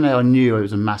when I knew it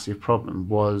was a massive problem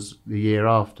was the year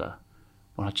after.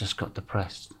 When I just got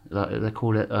depressed. They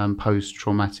call it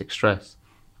post-traumatic stress.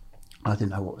 I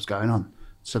didn't know what was going on.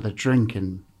 So the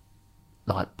drinking,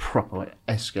 like, proper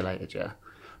escalated, yeah.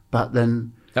 But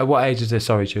then... At what age is this?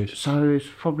 Sorry, Choose. So it's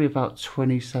probably about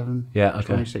 27, yeah, okay.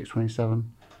 26,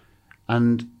 27.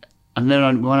 And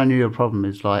then when I knew the problem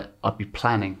is, like, I'd be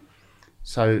planning.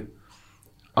 So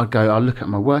I'd look at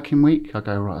my working week. I'd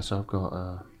go, right, so I've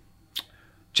got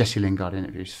Jesse Lingard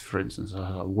interviews, for instance.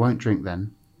 I won't drink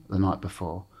then. The night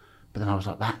before, but then I was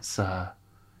like, that's a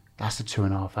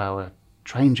 2.5 hour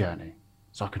train journey,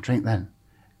 so I can drink then.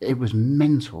 It was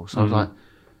mental. So I was like,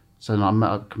 so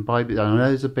I can buy. I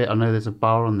know there's a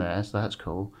bar on there, so that's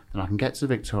cool. Then I can get to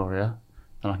Victoria,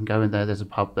 then I can go in there. There's a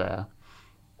pub there,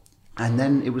 and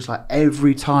then it was like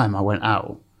every time I went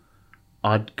out,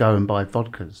 I'd go and buy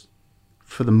vodkas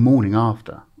for the morning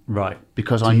after, right?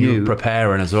 Because I knew you were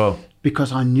preparing as well.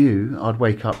 Because I knew I'd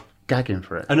wake up gagging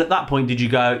for it. And at that point, did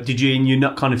you in your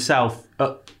nut kind of self,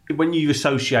 when you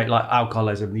associate like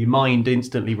alcoholism, your mind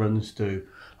instantly runs to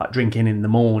like drinking in the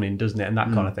morning, doesn't it? And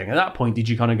that kind of thing. At that point, did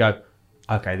you kind of go,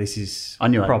 okay, this is a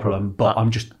problem, but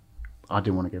I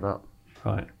didn't want to give up.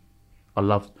 Right. I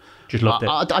loved it.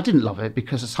 I didn't love it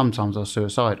because sometimes I was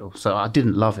suicidal. So I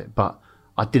didn't love it, but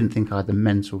I didn't think I had the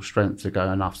mental strength to go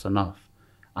enough's enough.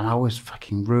 And I was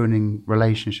fucking ruining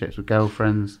relationships with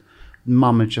girlfriends.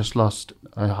 Mum had just lost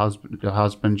her husband, do you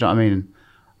know what I mean?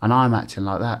 And I'm acting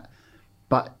like that.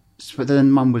 But but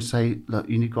then Mum would say, "Look,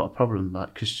 you've got a problem,"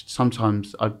 like because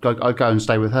sometimes I'd go and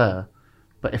stay with her,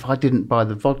 but if I didn't buy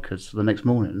the vodkas for the next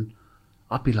morning,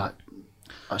 I'd be like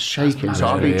shaking. So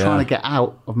I'd be trying to get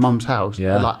out of Mum's house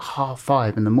at like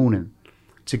 5:30 in the morning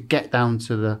to get down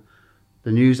to the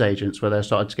newsagents where they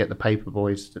started to get the paper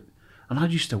boys, and I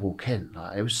used to walk in.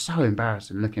 Like it was so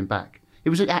embarrassing looking back. It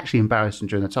was actually embarrassing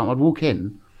during the time. I'd walk in,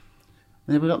 and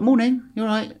they'd be like, "Morning, you all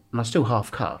right?" And I was still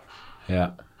half cut.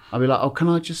 Yeah. I'd be like, "Oh, can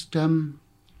I just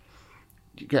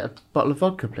get a bottle of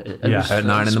vodka, please?" At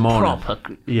 9 in the morning. Proper,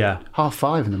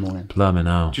 5:30 in the morning. Blimey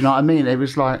now. Do you know what I mean? It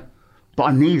was like, but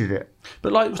I needed it.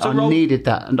 But like, so I needed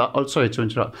that. And sorry to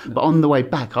interrupt, but on the way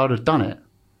back, I'd have done it.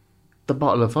 The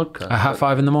bottle of vodka. At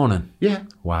 5 in the morning? Yeah.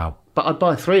 Wow. But I'd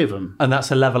buy 3 of them. And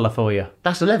that's a leveler for you.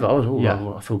 That's a level. I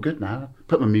was, I feel good now.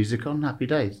 Put my music on, happy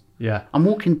days. Yeah. I'm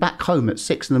walking back home at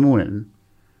 6 in the morning,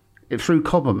 through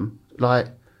Cobham,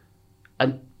 but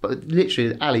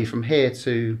literally the alley from here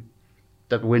to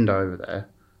the window over there,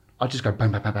 I just go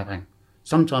bang, bang, bang, bang, bang.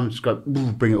 Sometimes go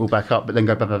bring it all back up, but then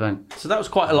go bang, bang, bang. So that was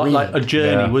quite a lot like a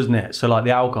journey, wasn't it? So like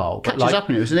the alcohol Catches up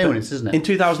in it. It's an illness, isn't it? In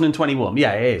 2021,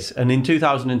 yeah, it is. And in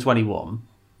 2021,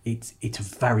 it's a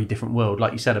very different world.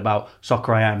 Like you said about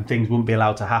Soccer AM, things wouldn't be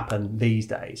allowed to happen these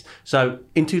days. So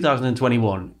in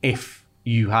 2021, if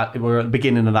you were at the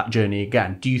beginning of that journey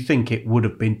again, do you think it would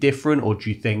have been different, or do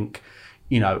you think,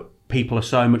 people are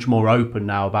so much more open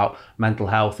now about mental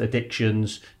health,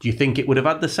 addictions? Do you think it would have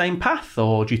had the same path,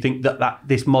 or do you think that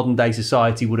this modern day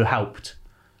society would have helped?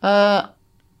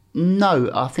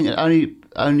 No, I think the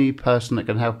only person that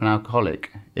can help an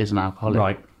alcoholic is an alcoholic.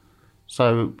 Right.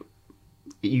 So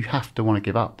you have to want to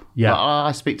give up. Yeah. Like,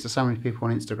 I speak to so many people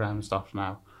on Instagram and stuff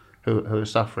now who are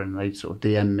suffering. They sort of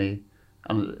DM me,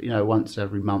 and once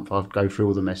every month I'll go through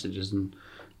all the messages and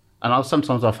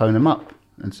sometimes I'll phone them up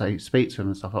and say, speak to them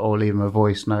and stuff, or leave them a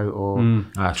voice note, or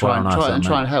try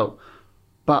and help.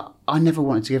 But I never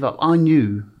wanted to give up. I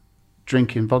knew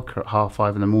drinking vodka at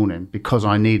 5:30 in the morning, because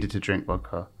I needed to drink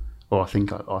vodka, or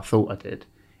I thought I did,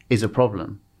 is a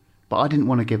problem. But I didn't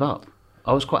want to give up.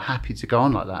 I was quite happy to go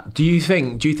on like that. Do you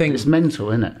think it's mental,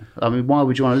 isn't it? I mean, why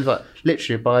would you want to live like,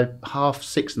 literally by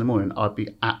 6:30 in the morning, I'd be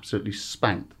absolutely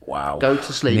spanked. Wow. Go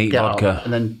to sleep, Neat get vodka. up,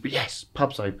 and then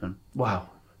pubs open. Wow.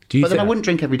 But then I wouldn't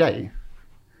drink every day.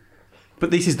 But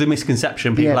this is the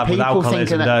misconception people have with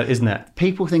alcoholism, isn't it?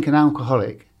 People think an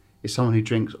alcoholic is someone who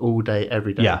drinks all day,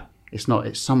 every day. Yeah. It's not.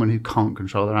 It's someone who can't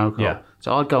control their alcohol. Yeah.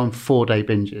 So I'd go on 4-day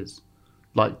binges,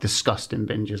 like disgusting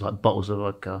binges, like bottles of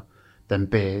vodka, then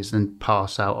beers, then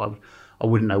pass out. I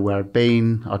wouldn't know where I'd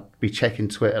been. I'd be checking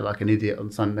Twitter like an idiot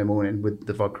on Sunday morning with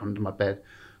the vodka under my bed.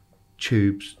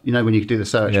 Tubes. When you could do the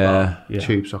search bar? Yeah.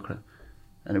 Tube soccer.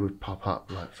 And it would pop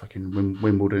up like fucking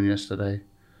Wimbledon yesterday.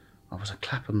 I was at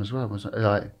Clapham as well. I was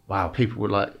like, wow, people were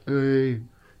like, "Hey."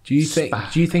 Do you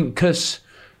think because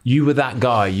you were that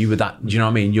guy, do you know what I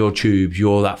mean? You're Tubes,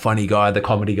 you're that funny guy, the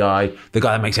comedy guy, the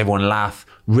guy that makes everyone laugh,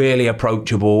 really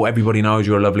approachable, everybody knows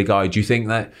you're a lovely guy. Do you think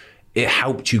that it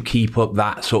helped you keep up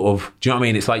that sort of, do you know what I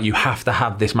mean? It's like you have to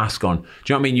have this mask on. Do you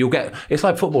know what I mean? It's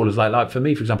like footballers, like for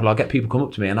me, for example, I'll get people come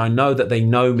up to me and I know that they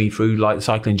know me through like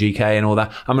cycling GK and all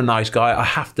that. I'm a nice guy. I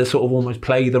have to sort of almost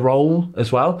play the role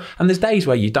as well. And there's days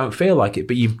where you don't feel like it,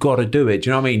 but you've got to do it. Do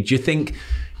you know what I mean? Do you think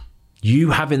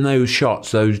you having those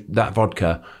shots, that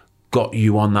vodka, got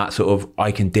you on that sort of,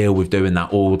 I can deal with doing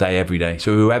that all day, every day?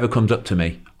 So whoever comes up to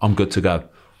me, I'm good to go.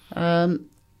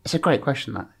 It's a great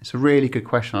question, that. It's a really good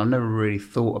question. I've never really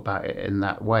thought about it in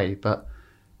that way. But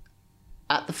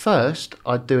at the first,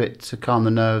 I'd do it to calm the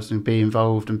nerves and be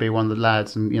involved and be one of the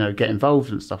lads and, get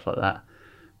involved and stuff like that.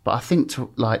 But I think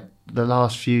the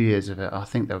last few years of it, I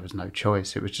think there was no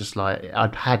choice. It was just like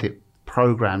I'd had it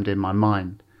programmed in my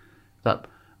mind that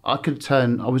I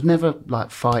was never like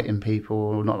fighting people,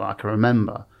 or not that I can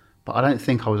remember. But I don't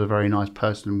think I was a very nice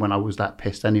person when I was that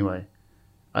pissed anyway.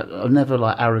 I'm never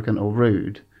like arrogant or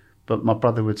rude. But my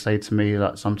brother would say to me,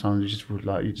 like, sometimes you'd just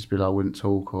be like, I wouldn't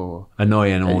talk, or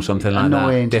annoying or something like that.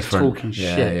 Annoying, different, talking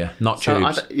yeah, shit. Yeah, not so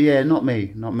Tubes.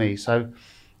 Not me. So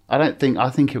I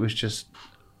think it was just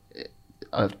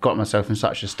I got myself in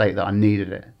such a state that I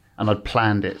needed it, and I'd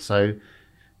planned it, so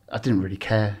I didn't really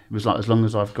care. It was like, as long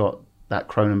as I've got that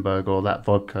Kronenberg or that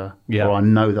vodka, or I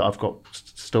know that I've got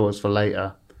stores for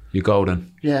later. You're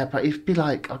golden. Yeah, but it'd be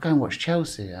like, I'll go and watch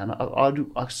Chelsea, and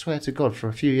I swear to God, for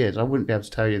a few years, I wouldn't be able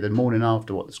to tell you the morning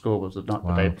after what the score was the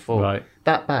day before. Right.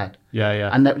 That bad. Yeah.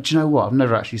 And do you know what? I've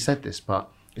never actually said this, but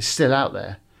it's still out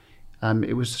there.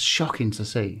 It was shocking to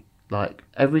see. Like,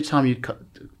 every time you'd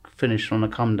finish on a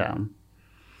come down,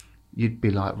 you'd be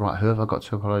like, right, who have I got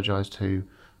to apologise to?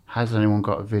 Has anyone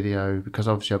got a video? Because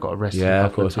obviously I got arrested a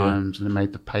couple of times and they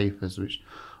made the papers, which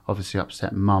obviously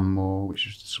upset mum more, which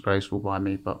was disgraceful by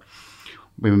me, but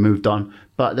we moved on.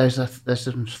 But there's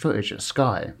some footage at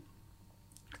Sky,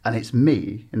 and it's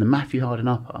me in the Matthew Harding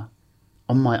upper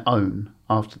on my own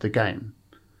after the game,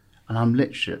 and I'm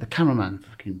literally, the cameraman,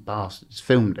 fucking bastards,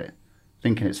 filmed it,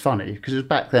 thinking it's funny, because it was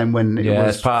back then when it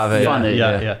was it's part of it. funny.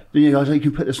 Yeah. You guys, you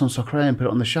can put this on Soccer and put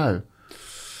it on the show.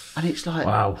 And it's like,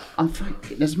 Wow. I'm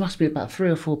thinking, there must be about 3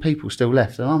 or 4 people still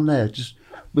left, and I'm there just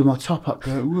with my top up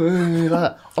going, "Whoa," like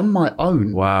that, on my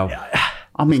own. Wow.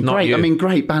 I mean, not great. you. I mean,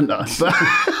 great banter. But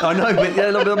I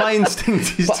know, but my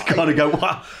instinct is to kind of go,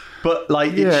 wow. But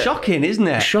like, it's shocking, isn't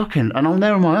it? shocking. And I'm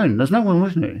there on my own. There's no one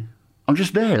with me. I'm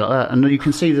just there like that, and you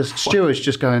can see the stewards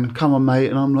just going, "Come on, mate,"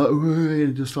 and I'm like, "Whoa,"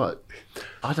 and just like,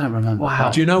 I don't remember.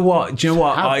 Wow. Do you know what?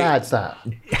 How bad's that?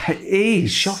 It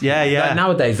is. Shocking. Yeah. Like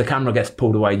nowadays, the camera gets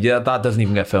pulled away. Yeah, that doesn't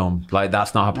even get filmed. Like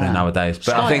that's not happening nowadays.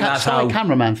 But I think that's Sky how.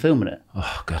 cameraman filming it,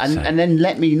 Oh, God's sake. and then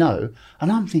let me know,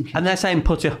 and I'm thinking, And they're saying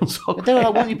put it on soccer. they were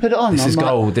like, "Why don't you put it on?" This I'm is like,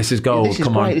 gold. This is gold. This is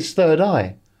Come great. on. It's Third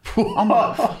Eye. I'm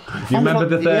like, You remember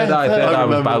the third eye? Third eye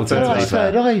was remember Boughton, the to be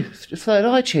fair. Third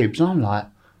eye tubes, and I'm like,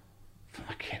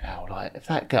 fucking hell! Like, if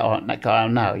that guy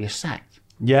on now, you're sacked.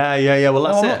 Yeah. Well,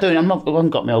 that's I haven't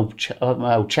got my old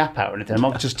chap out or anything.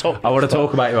 I'm just talking. I want to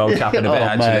talk about your old chap in a bit. Oh,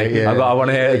 Actually, mate, yeah. I want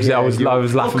to hear it because I was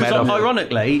laughing my head off.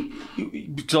 Ironically,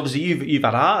 because obviously you've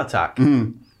had a heart attack.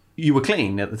 You were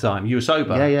clean at the time. You were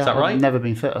sober. Yeah. Is that right? I've never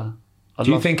been fitter.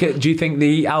 Do you think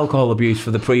the alcohol abuse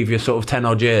for the previous sort of 10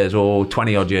 odd years or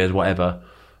 20 odd years, whatever,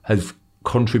 has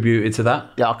contributed to that?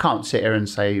 Yeah, I can't sit here and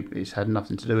say it's had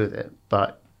nothing to do with it,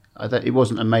 but it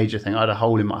wasn't a major thing. I had a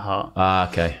hole in my heart. Ah,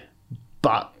 okay.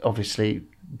 But obviously,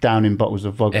 downing bottles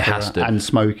of It has vodka to. and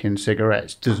smoking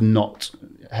cigarettes does not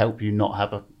help you not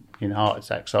have a heart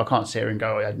attack. So I can't sit here and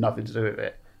go, it had nothing to do with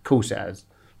it. Of course it has.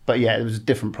 But yeah, it was a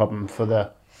different problem for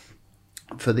the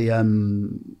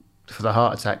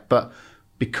heart attack. But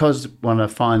because when I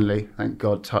finally, thank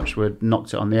God, touch wood,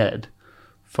 knocked it on the head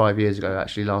 5 years ago,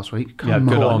 actually last week. Yeah, Come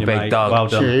good on, on you, big mate. dog. Well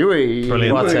done. Chewy.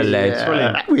 Brilliant. What a ledge.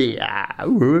 Brilliant.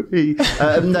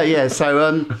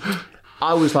 So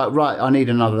I was like, right, I need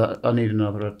another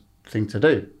thing to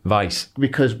do, Vice.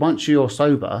 because once you're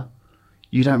sober,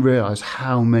 you don't realise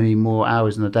how many more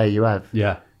hours in the day you have.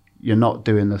 Yeah. You're not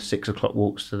doing the 6 o'clock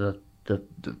walks to the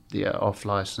off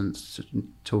licence,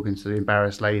 talking to the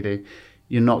embarrassed lady.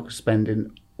 You're not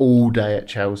spending all day at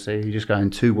Chelsea. You're just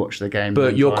going to watch the game.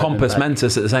 But you're driving compass back.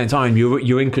 mentis at the same time.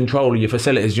 You're in control of your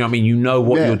facilities. You know what I mean? You know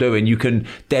what Yeah. you're doing. You can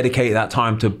dedicate that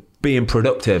time to being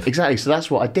productive. Exactly. So that's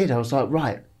what I did. I was like,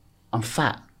 right, I'm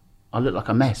fat. I look like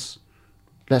a mess.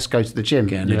 Let's go to the gym.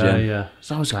 Get in the gym. Yeah.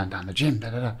 So I was going down the gym,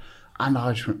 and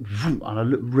I just went, vroom, and I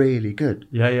looked really good.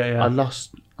 Yeah. I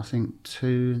lost, I think,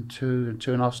 two and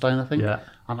a half stone, I think. Yeah.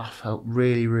 And I felt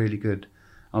really, really good.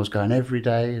 I was going every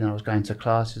day, and I was going to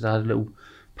classes. I had a little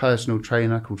personal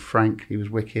trainer called Frank. He was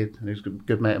wicked, and he was a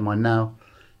good mate of mine now.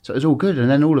 So it was all good. And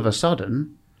then all of a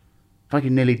sudden,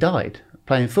 fucking nearly died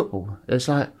playing football. It's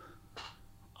like,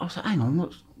 I was like, hang on,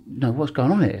 what's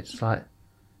going on here? It's like,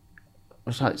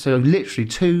 so literally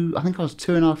I think I was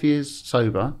 2.5 years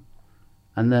sober,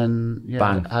 and then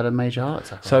Bang. had a major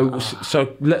heart attack.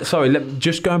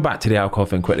 Just going back to the alcohol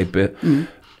thing quickly, but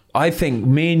I think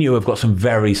me and you have got some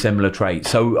very similar traits.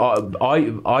 So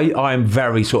I am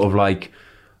very sort of like,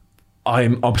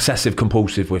 I'm obsessive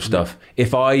compulsive with stuff.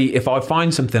 If I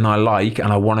find something I like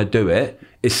and I want to do it,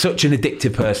 it's such an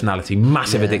addictive personality,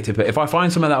 massive addictive. But if I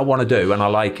find something that I want to do and I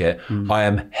like it, I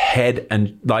am head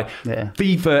and like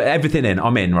FIFA, everything in.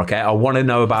 I'm in. Okay, I want to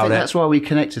know about it. That's why we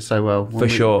connected so well.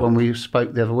 Sure. When we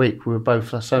spoke the other week, we were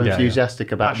both so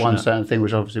enthusiastic about one certain thing,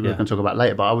 which obviously we're going to talk about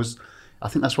later. But I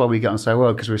think that's why we get on so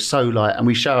well, because we're so like, and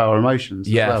we show our emotions.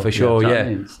 Yeah, as well, for sure. You know what Yeah, I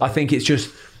mean? I think it's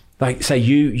just like, say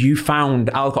you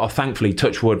found alcohol. Thankfully,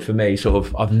 touch wood for me. Sort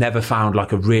of, I've never found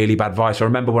like a really bad vice. I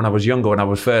remember when I was younger, when I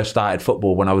was first started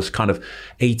football, when I was kind of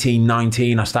 18,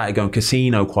 19, I started going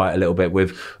casino quite a little bit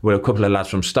with a couple of lads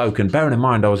from Stoke. And bearing in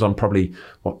mind, I was on probably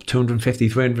 250,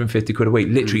 350 quid a week.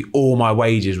 Literally, all my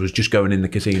wages was just going in the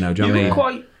casino. Do you know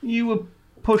what I mean? You were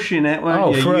pushing it,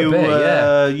 weren't you? For a bit,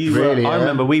 yeah. Really, I yeah.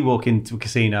 remember we walked into a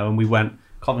casino and we went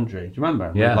Coventry. Do you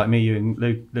remember? Yeah. Like me, you, and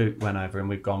Luke went over and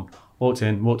we've walked to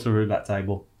the roulette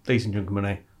table, decent chunk of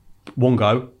money, one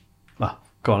go. Well,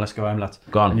 go on, let's go home, lads.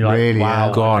 Gone. And you're like, Really, wow,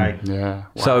 yeah. Gone. okay. Yeah.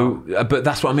 Wow. So, but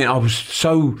that's what I mean. I was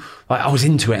so like, I was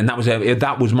into it, and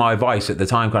that was my advice at the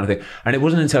time, kind of thing. And it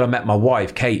wasn't until I met my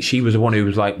wife, Kate. She was the one who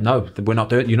was like, "No, you're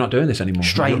not doing this anymore."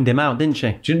 Straightened him out, didn't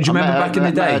she? Do you remember back in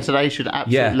the day? Today, she's an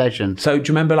absolute legend. So do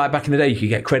you remember like back in the day, you could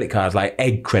get credit cards, like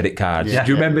egg credit cards? Yeah.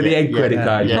 Do you remember the egg credit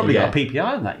cards? You probably got a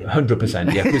PPI on that.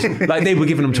 100%, yeah. 'Cause, like they were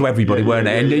giving them to everybody, weren't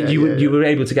they? And you were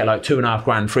able to get like $2.5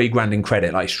 grand, $3 in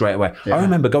credit, like straight away. Yeah. I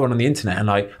remember going on the internet and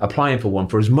like applying for one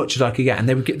for as much as I could get, and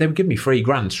they would give me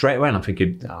 $3 straight away. And I'm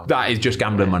thinking, that is just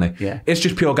gambling money. Yeah. It's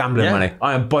just pure gambling money.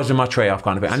 I am buzzing my tree off,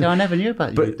 kind of thing. And, See, I never knew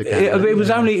about but the it was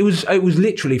only it was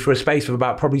literally for a space of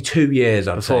about probably 2 years,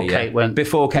 I'd say. Kate went.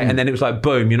 Before Kate, and then it was like,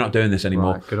 boom, you're not doing this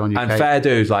anymore. Right, good on you, and Kate. fair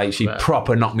dues, like she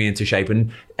proper knocked me into shape,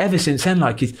 and ever since then,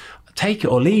 like take it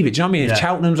or leave it. Do you know what I mean? If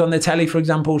Cheltenham's on the telly, for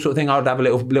example, sort of thing, I'd have a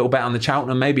little bet on the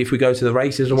Cheltenham, maybe if we go to the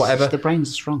races or whatever. The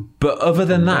brain's strong. But other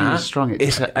than that, strong.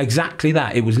 it's exactly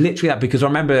that. It was literally that, because I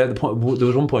remember at the point, there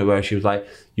was one point where she was like,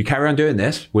 "You carry on doing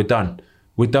this, we're done."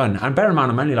 And bear in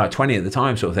mind, I'm only like 20 at the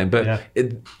time, sort of thing. But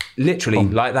it, literally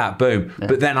like that, boom. Yeah.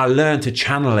 But then I learned to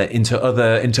channel it into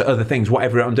other things,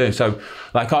 whatever I'm doing. So,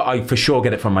 like, I for sure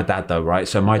get it from my dad, though, right?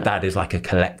 So my dad is like a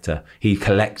collector. He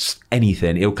collects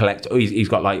anything. He'll collect. He's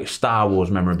got like Star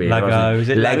Wars memorabilia. Lego, is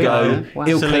it Lego? Wow.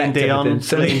 He'll Celine collect Dion. everything.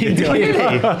 Celine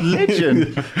Dion.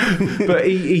 Legend. But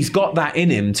he's got that in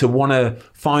him to want to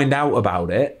find out about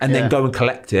it and then go and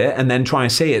collect it and then try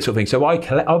and see it, sort of thing. So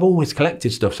I've always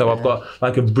collected stuff. So I've got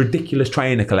like a ridiculous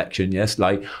trainer collection, yes,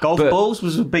 like golf balls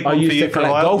was a big one for you for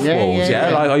a while. Golf balls,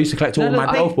 like I used to collect all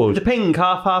mad golf balls. The pink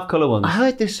half colour ones. I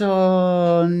heard this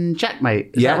on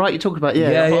Jackmate. Is that right? You talked about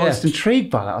I was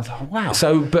intrigued by that. I was like, wow.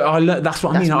 So, but I learned, that's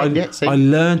what I mean. I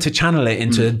learned to channel it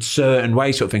into certain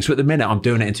ways, sort of thing. So at the minute, I'm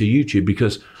doing it into YouTube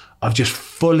because I've just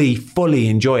fully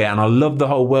enjoy it, and I love the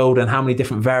whole world and how many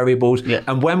different variables. Yeah.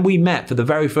 And when we met for the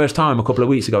very first time a couple of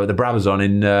weeks ago at the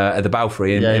Brabazon at the Balfour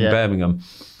in Birmingham,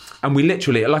 and we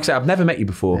literally, like I said, I've never met you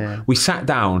before. Yeah. We sat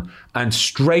down and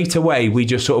straight away we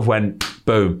just sort of went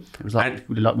boom. It was like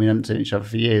we hadn't seen each other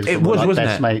for years. It was, like wasn't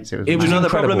best it? Mates. It was another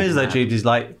incredible. problem is though, Tubes, is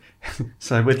like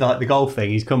so with like the golf thing.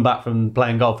 He's come back from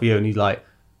playing golf for you, and he's like,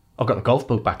 I've got the golf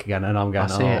book back again, and I'm going,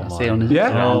 I see on his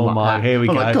here we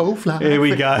go. Like, golf laugh. Here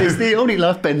we go. It's the only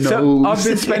life Ben knows. So I've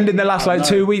been spending the last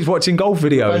 2 weeks watching golf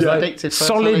videos, like,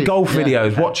 solid golf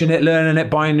videos, watching it, learning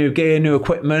it, buying new gear, new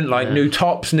equipment, like new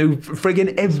tops, new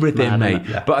frigging everything, mate.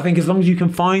 Yeah. But I think as long as you can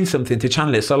find something to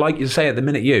channel it, so like you say at the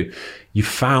minute, you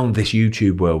found this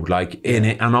YouTube world, like in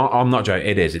it, and I'm not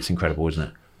joking, it's incredible, isn't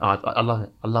it? I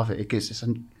love it.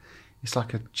 It's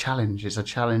like a challenge. It's a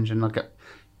challenge, and I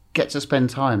get to spend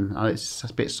time. It's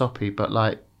a bit soppy, but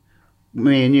like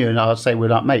me and you, and I'd say we're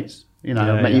like mates. You know,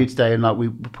 I met you today, and like we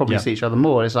probably see each other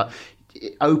more. It's like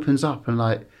it opens up, and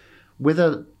like with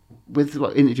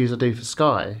what interviews I do for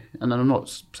Sky, and I'm not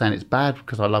saying it's bad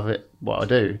because I love it what I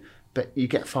do, but you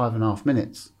get 5.5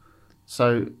 minutes.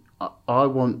 So I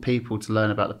want people to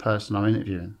learn about the person I'm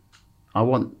interviewing. I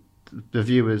want the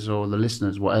viewers or the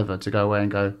listeners, whatever, to go away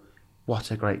and go,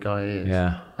 what a great guy he is.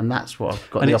 Yeah. And that's what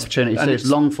I've got the opportunity to do. It's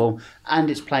long form and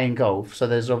it's playing golf. So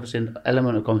there's obviously an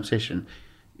element of competition.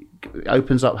 It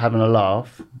opens up having a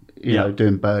laugh, you know,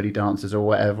 doing birdie dances or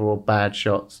whatever, or bad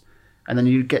shots. And then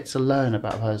you get to learn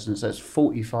about a person. So it's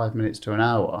 45 minutes to an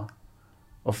hour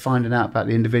of finding out about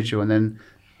the individual. And then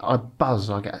I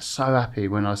get so happy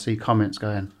when I see comments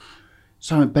going,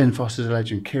 Ben Foster's a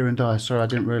legend, Kieran Dyer, sorry, I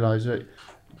didn't realise it.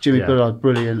 Jimmy Bullard's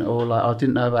brilliant, or like I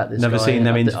didn't know about this. Never guy. seen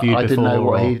them interviewed I didn't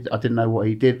before. I didn't know what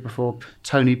he did before.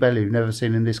 Tony Bellew, never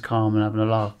seen him this calm and having a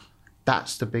laugh.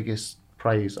 That's the biggest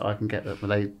praise I can get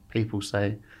that people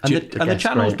say. And the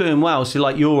channel's doing well. So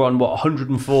like you're on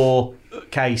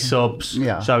 104k subs.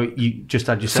 Yeah. So you just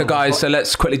had your. So guys, so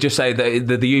let's quickly just say that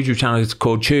the YouTube channel is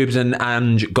called Tubes and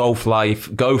Ange Golf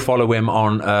Life. Go follow him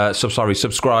on.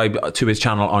 Subscribe to his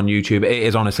channel on YouTube. It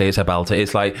is honestly, it's a belter.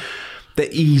 It's like the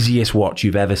easiest watch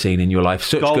you've ever seen in your life.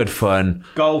 Such good fun.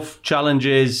 Golf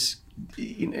challenges,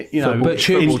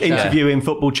 interviewing,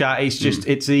 football chat. It's just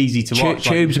it's easy to watch.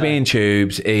 Tubes being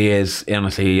Tubes, he is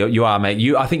honestly. You are,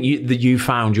 mate. I think you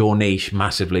found your niche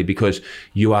massively because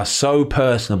you are so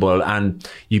personable, and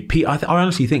I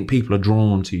honestly think people are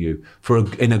drawn to you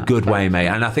in a good way, mate.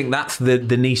 And I think that's the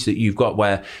niche that you've got,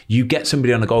 where you get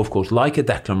somebody on a golf course like a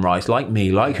Declan Rice, like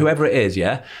me, like whoever it is,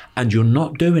 and you're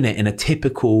not doing it in a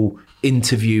typical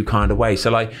interview kind of way. So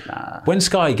like when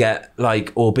Sky get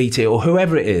or BT or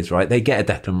whoever it is, right, they get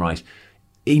a Declan Rice,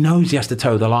 he knows he has to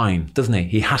toe the line, doesn't he?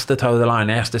 He has to toe the line.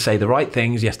 He has to say the right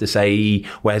things. He has to say he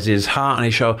wears his heart on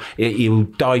his shoulder. He'll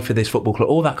die for this football club,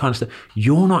 all that kind of stuff.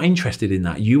 You're not interested in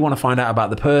that. You want to find out about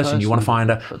the person. You want to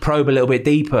find probe a little bit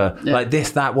deeper, like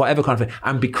this, that, whatever kind of thing.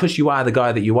 And because you are the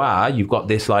guy that you are, you've got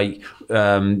this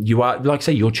you are, like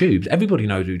say, you're Tubes. Everybody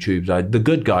knows who Tubes are. The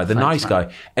good guy, the nice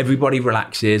guy. Everybody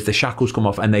relaxes, the shackles come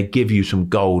off, and they give you some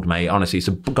gold, mate, honestly.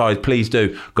 So guys, please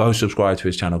do go subscribe to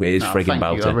his channel. It is frigging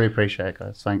belting. I really appreciate it, guys.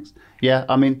 Thanks. Yeah,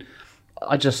 I mean,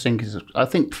 I just think I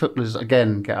think footballers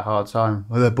again get a hard time.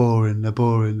 Oh, they're boring. They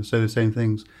say the same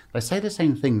things. They say the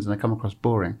same things and they come across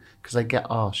boring because they get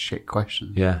asked shit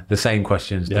questions. Yeah, the same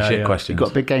questions, the shit questions. You've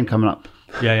got a big game coming up.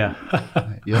 Yeah.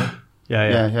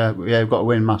 Yeah. We've got to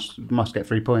win. Must get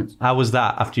 3 points. How was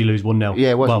that after you lose 1-0? Yeah,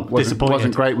 it wasn't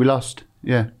disappointing. Great. We lost.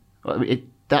 Yeah,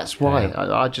 that's why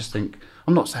I just think.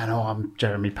 I'm not saying, I'm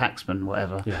Jeremy Paxman,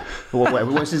 whatever. Yeah.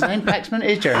 What's his name? Paxman? It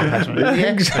is Jeremy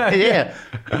Paxman. Yeah.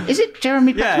 Is it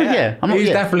Jeremy Paxman? Yeah. I'm not, he's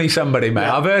definitely somebody, mate.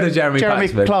 I've heard of Jeremy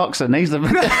Paxman. Clarkson. He's the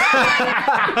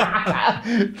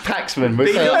Paxman.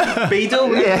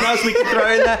 Beadle? Yeah. Who else we can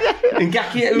throw in there? And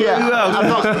Gaki? Who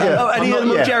else? Any of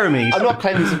them of Jeremy's? I'm not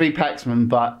claiming to be Paxman,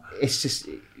 but it's just...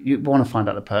 You want to find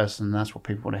out the person. That's what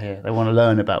people want to hear. They want to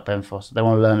learn about Ben Foster. They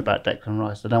want to learn about Declan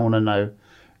Rice. They don't want to know,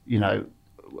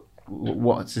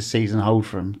 what's the season hold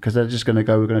for them, because they're just going to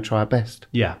go, we're going to try our best.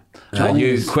 Yeah.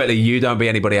 You don't be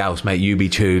anybody else, mate. You be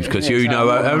Tubes, because you know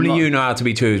how to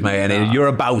be Tubes, mate. And you're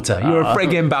a bouter. You're a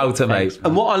frigging bouter, mate.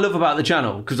 And what I love about the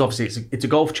channel, because obviously it's a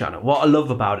golf channel, what I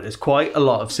love about it is quite a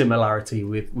lot of similarity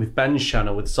with Ben's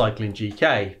channel with Cycling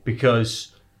GK,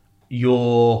 because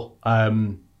you're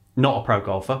not a pro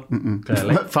golfer,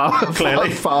 clearly. far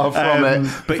from it.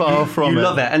 But you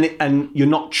love it, and you're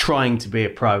not trying to be a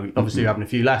pro. Obviously, you're having a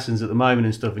few lessons at the moment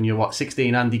and stuff, and you're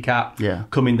 16 handicap,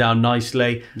 coming down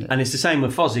nicely. Yeah. And it's the same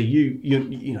with Fozzie.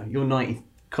 You're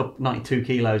 92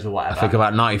 kilos or whatever. I think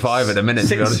about 95 at the minute. To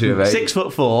be honest with you, mate.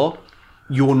 6'4".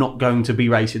 You're not going to be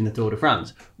racing the Tour de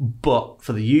France, but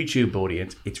for the YouTube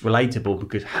audience, it's relatable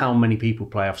because how many people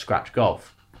play off scratch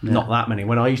golf? Yeah. Not that many.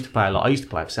 When I used to play a lot, I used to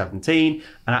play for 17,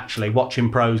 and actually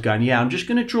watching pros going, I'm just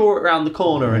going to draw it around the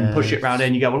corner and push it around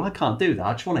in. You go, well, I can't do that.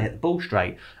 I just want to hit the ball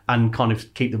straight and kind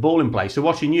of keep the ball in place. So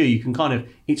watching you can kind of,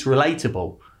 it's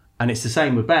relatable. And it's the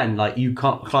same with Ben. Like, you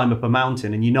can't climb up a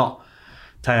mountain and you're not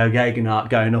Theo Gegenhardt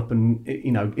going up and,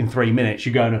 in 3 minutes,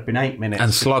 you're going up in 8 minutes.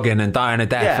 And slogging and dying of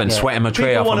death and sweating my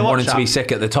tree off and wanting to be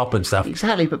sick at the top and stuff.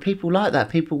 Exactly, but people like that.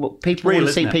 People want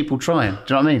to see people trying. Do you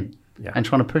know what I mean? Yeah. And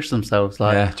trying to push themselves,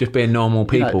 just being normal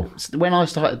people. When we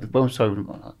started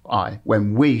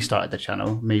the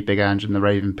channel, me, Big Ange, and the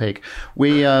Raven Pig,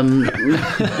 we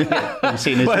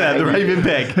seen his the Raven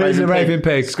Pig. Who's the Raven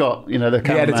Pig? Scott, the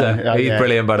editor. He's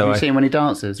brilliant, by the way. Have you seen when he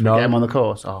dances? No. We get him on the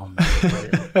course. Oh, mate,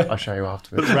 I'll show you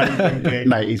afterwards. Raven Pig,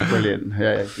 mate, he's brilliant.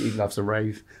 Yeah, he loves to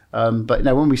rave. But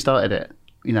when we started it,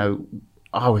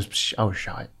 I was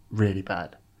shy, really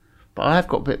bad. But I have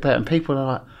got a bit better, and people are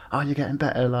like, "Oh, you're getting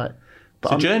better."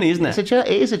 It's a journey, isn't it? It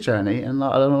is a journey, and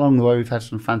along the way we've had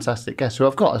some fantastic guests who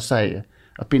I've got to say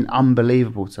have been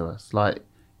unbelievable to us. Like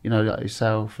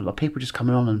yourself, people just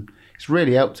coming on, and it's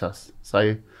really helped us.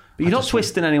 So, but you're not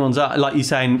twisting anyone's arm, like you're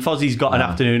saying. Fozzie's got an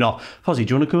afternoon off. Fozzie,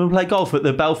 do you want to come and play golf at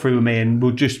the Belfry with me, and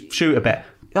we'll just shoot a bit?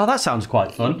 Oh, that sounds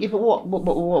quite fun. Yeah, but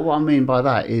what I mean by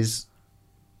that is,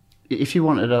 if you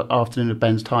wanted an afternoon of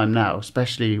Ben's time now,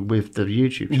 especially with the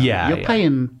YouTube channel,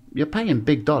 you're paying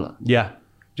big dollar. Yeah.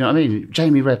 Do you know what I mean?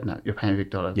 Jamie Redknapp, you're paying big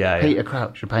dollar. Peter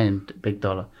Crouch, you're paying big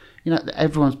dollar.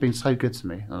 Everyone's been so good to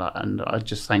me, and I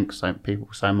just thank people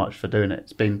so much for doing it.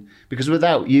 It's been because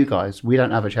without you guys, we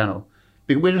don't have a channel.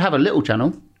 We don't have a little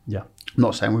channel. Yeah. I'm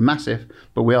not saying we're massive,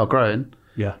 but we are growing.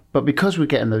 Yeah. But because we're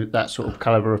getting that sort of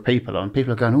caliber of people on,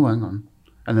 people are going, oh, hang on,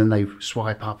 and then they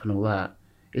swipe up and all that.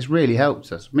 It's really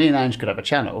helped us. Me and Ange could have a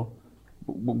channel.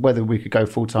 Whether we could go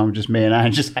full time with just me and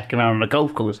Ange just hacking around on a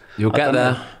golf course, you'll get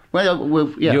there.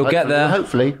 You'll get there.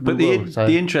 Hopefully. But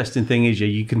the interesting thing is,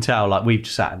 you can tell, we've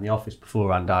just sat in the office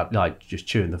before and just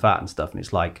chewing the fat and stuff, and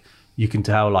it's you can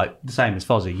tell, the same as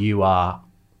Fozzie, you are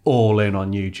all in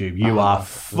on YouTube. You are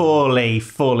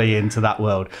fully into that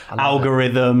world.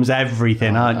 Algorithms,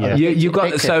 everything, aren't you? You've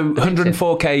got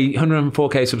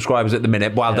 104k subscribers at the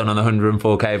minute. Well done on the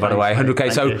 104k, by the way.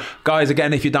 100k. So, guys,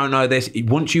 again, if you don't know this,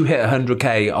 once you hit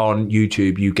 100k on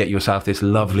YouTube, you get yourself this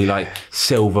lovely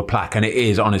silver plaque, and it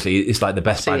is honestly, it's the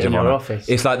best badge of honor.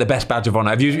 It's the best badge of honor.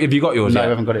 Have you got yours yet? No, I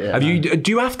haven't got it yet.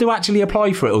 Do you have to actually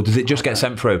apply for it, or does it just get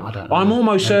sent through? I don't know. I'm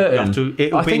almost certain.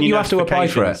 I think you have to apply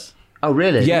for it. Oh,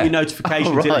 really? Yeah. Your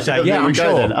notifications. I'm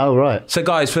sure. Oh, right. So,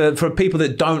 guys, for people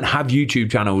that don't have YouTube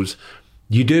channels,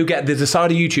 You do get, there's a side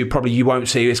of YouTube probably you won't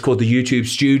see. It's called the YouTube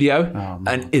Studio.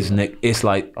 And isn't it? It's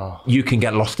like, you can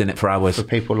get lost in it for hours. For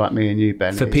people like me and you,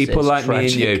 Ben. For people like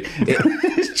tragic. me and you.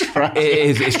 It's tragic. It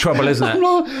is. It's trouble, isn't it? I'm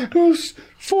like, oh,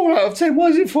 4 out of 10. Why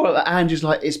is it 4 out of 10? Andrew's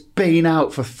like, it's been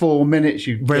out for 4 minutes.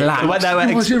 You Relax.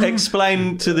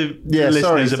 Explain to the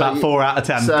listeners about 4 out of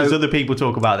 10 because other people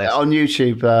talk about this. On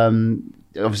YouTube,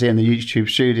 obviously in the YouTube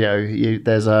Studio,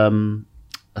 there's a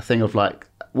thing of like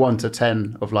 1 to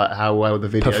 10 of like how well the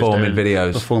videos Performing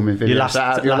videos.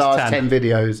 Your last 10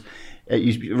 videos,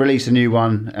 you release a new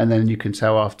one, and then you can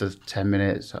tell after 10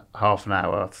 minutes, half an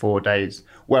hour, 4 days,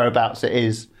 whereabouts it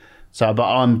is. So,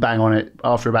 but I'm bang on it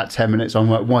after about 10 minutes. I'm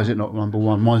like, why is it not number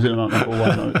one? Why is it not number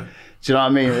one? Do you know what I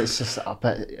mean? It's just, I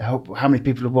bet, how many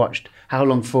people have watched? How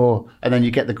long for? And then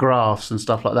you get the graphs and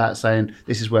stuff like that saying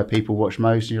this is where people watch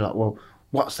most, and you're like, well,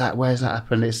 what's that? Where's that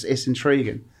happened? It's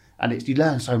intriguing. And you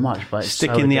learn so much, but it's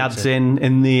sticking the ads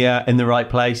in the right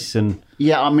place, and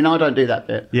I mean, I don't do that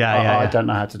bit. I Yeah. don't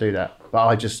know how to do that, but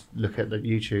I just look at the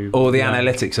YouTube, all the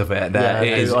analytics of it.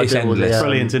 It's endless.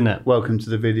 Brilliant, isn't it? Welcome to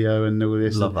the video and all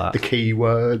this. Love that. The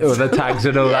keywords, the tags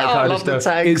and all that kind of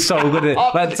stuff. It's so good.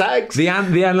 The tags. The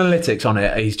analytics on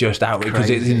it is just out because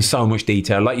it's in so much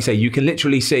detail. Like you say, you can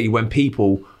literally see when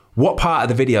people, what part of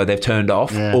the video they've turned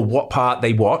off or what part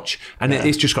they watch, and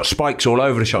it's just got spikes all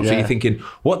over the shop. So you're thinking,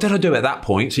 what did I do at that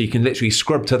point? So you can literally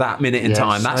scrub to that minute in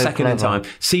time, that second in time,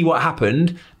 see what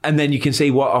happened, and then you can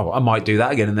see I might do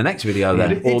that again in the next video.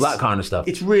 Then all that kind of stuff.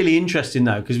 It's really interesting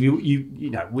though, because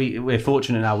we're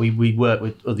fortunate now. We work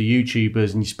with other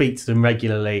YouTubers and you speak to them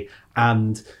regularly,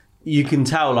 and you can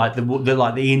tell like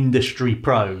the industry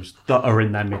pros that are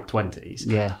in their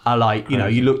mid-20s are like,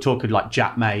 you talking like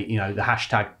Jack Mate, the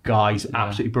hashtag guys,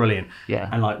 absolutely brilliant.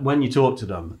 And like when you talk to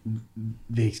them,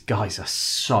 these guys are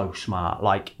so smart.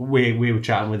 Like we were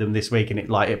chatting with them this week, and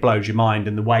it blows your mind,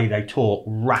 and the way they talk,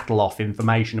 rattle off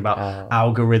information about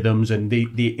algorithms and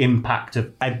the impact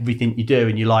of everything you do,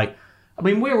 and you're like, I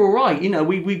mean, we're all right,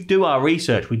 we do our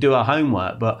research, we do our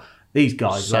homework, but these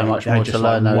guys so much more to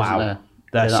learn. Wow.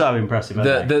 They're so impressive.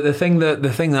 The thing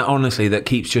that honestly that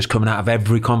keeps just coming out of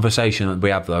every conversation that we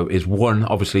have though is one,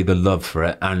 obviously the love for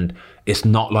it, and it's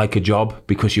not like a job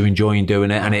because you're enjoying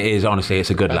doing it, and it is honestly it's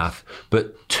a good laugh.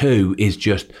 But two is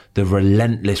just the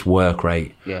relentless work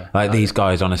rate. These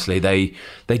guys, honestly, they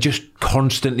just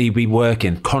constantly be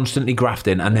working, constantly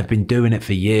grafting, and they've been doing it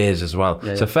for years as well.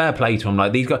 So fair play to them.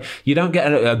 Like these guys, you don't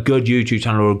get a good YouTube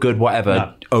channel or a good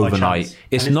whatever overnight.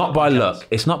 It's not by luck.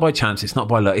 It's not by chance. It's not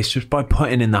by luck. It's just by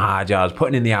putting in the hard yards,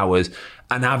 putting in the hours,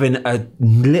 and having a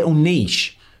little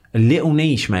niche,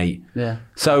 mate.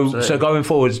 So going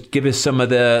forward, give us some of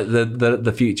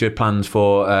the future plans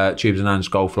for Tubes and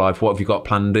Ange Golf Life. What have you got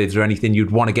planned? Is there anything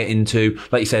you'd want to get into,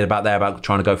 like you said about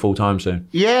trying to go full time soon?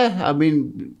 I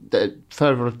mean,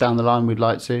 further down the line, we'd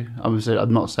like to.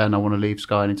 I'm not saying I want to leave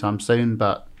Sky anytime soon,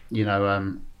 but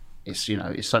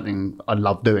it's something I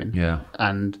love doing.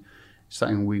 And it's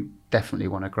something we definitely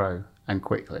want to grow and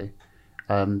quickly.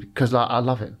 Because I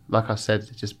love it. Like I said,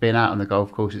 just being out on the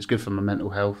golf course, it's good for my mental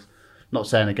health. Not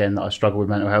saying again that I struggle with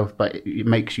mental health, but it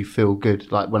makes you feel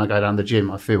good. Like when I go down the gym,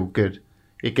 I feel good.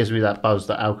 It gives me that buzz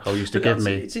that alcohol used to give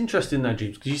me. It's interesting though,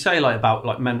 James, because you say like about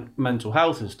like mental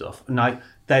health and stuff, and like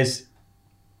there's,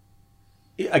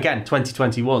 again,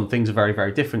 2021, things are very,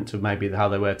 very different to maybe how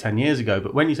they were 10 years ago.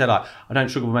 But when you say like, I don't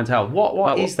struggle with mental health,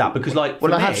 what is that? Because like,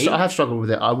 I have struggled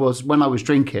with it. When I was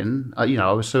drinking,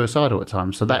 I was suicidal at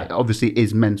times. So that obviously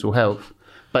is mental health.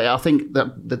 But I think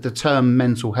that the term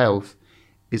mental health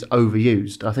is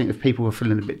overused. I think if people were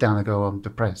feeling a bit down, they go, I'm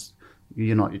depressed.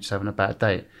 You're not, you're just having a bad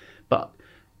day. But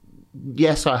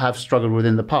yes, I have struggled with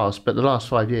in the past, but the last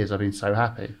 5 years I've been so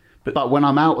happy. But when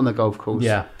I'm out on the golf course,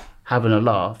 having a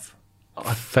laugh,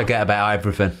 I forget about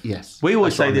everything. Yes. We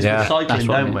always say this with cycling,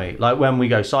 don't we? Like when we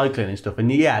go cycling and stuff.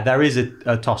 And there is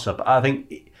a toss-up. I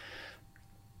think,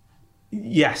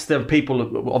 yes, there are people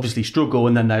who obviously struggle,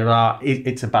 and then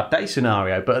it's a bad day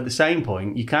scenario. But at the same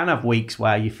point, you can have weeks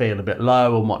where you feel a bit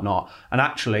low and whatnot. And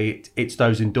actually, it's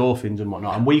those endorphins and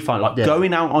whatnot. And we find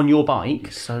going out on your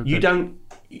bike, you don't,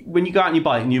 when you go out on your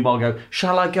bike and you might go,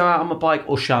 shall I go out on my bike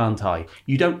or shan't I?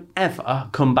 You don't ever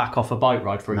come back off a bike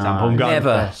ride, for example, and go,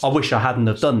 never. I wish I hadn't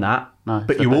have done that.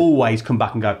 But you always come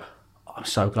back and go, I'm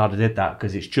so glad I did that,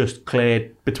 because it's just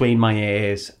cleared between my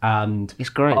ears, and it's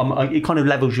great. It kind of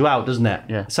levels you out, doesn't it?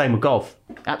 Yeah. Same with golf.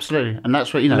 Absolutely. And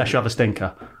that's what, unless you have a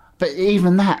stinker. But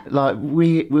even that, like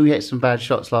we hit some bad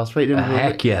shots last week, didn't we?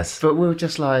 Heck yes. But we were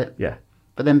just like,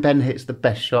 But then Ben hits the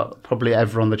best shot probably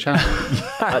ever on the channel.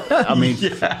 I mean,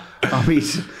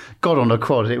 God on a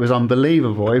quad, it was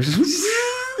unbelievable. It was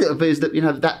is that, you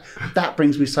know, that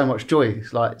brings me so much joy.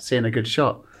 It's like seeing a good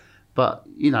shot. But,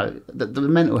 you know, the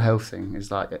mental health thing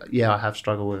is like, yeah, I have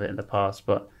struggled with it in the past,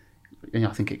 but, you know,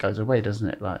 I think it goes away, doesn't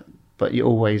it? Like, but you're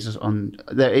always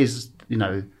there is, you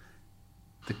know,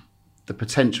 the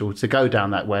potential to go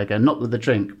down that way again, not with the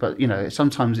drink, but, you know,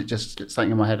 sometimes it just gets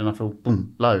something in my head and I feel,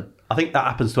 boom, low. I think that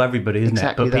happens to everybody, isn't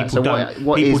Exactly it?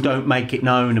 But people don't make it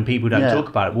known and people don't talk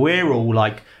about it. We're all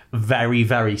like very,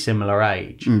 very similar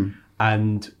age.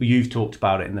 And you've talked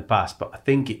about it in the past, but I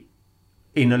think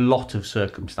in a lot of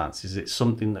circumstances, it's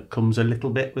something that comes a little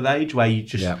bit with age, where you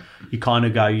just, you kind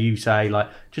of go, you say like,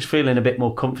 just feeling a bit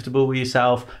more comfortable with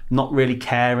yourself, not really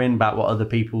caring about what other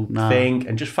people think,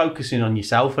 and just focusing on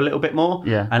yourself a little bit more.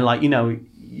 Yeah. And like, you know,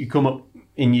 you come up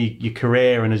in your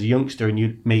career and as a youngster and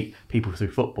you meet people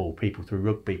through football, people through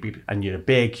rugby, and you're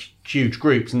big, huge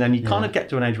groups. And then you kind of get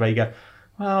to an age where you go,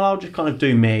 well, I'll just kind of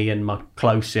do me and my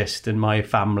closest and my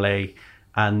family.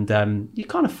 And you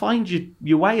kind of find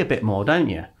your way a bit more, don't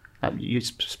you? You're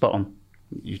spot on.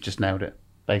 You just nailed it,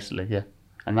 basically, yeah.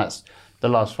 And that's the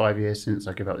last 5 years since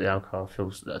I give up the alcohol.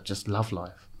 I just love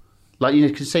life. Like, you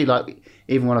can see, like,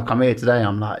 even when I come here today,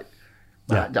 I'm like,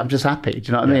 I'm just happy. Do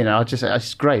you know what I mean?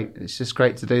 It's great. It's just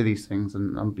great to do these things,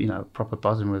 and I'm, you know, proper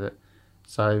buzzing with it.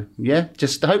 So yeah,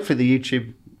 just hopefully the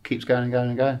YouTube keeps going and going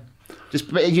and going.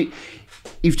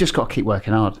 You've just got to keep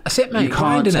working hard. That's it, mate. You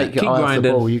can't take your keep eye grinding. off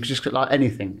the ball. You just like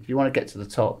anything. If you want to get to the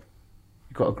top,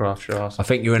 you've got to graft your ass. I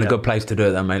think you're in a good place to do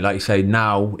it then, mate. Like you say,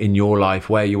 now in your life,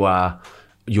 where you are,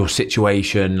 your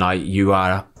situation, like you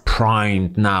are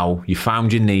primed now. You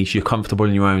found your niche. You're comfortable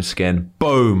in your own skin.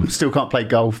 Boom. Still can't play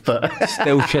golf, but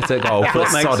still shit at golf. But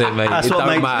sod it, mate. It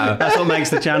don't matter. That's what makes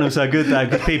the channel so good, though.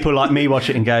 Because people like me watch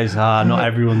it and goes, not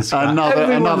everyone's another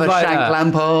like Shank that.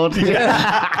 Lampard.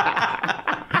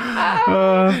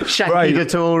 Shanky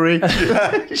Dettori,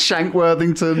 Shank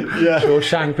Worthington, Or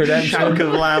Shank Redemption. Shank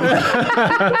of Lamb.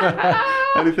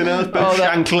 Anything else? Bill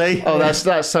Shankly.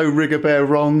 That's so Rigobert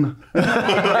wrong.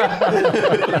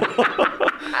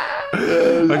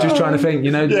 I'm just trying to think,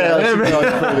 you know. We've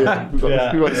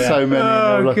got so many.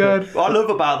 Oh, God. What I love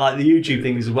about like the YouTube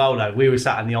thing as well, though, we were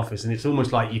sat in the office and it's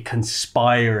almost like you're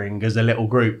conspiring as a little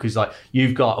group, because like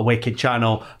you've got a wicked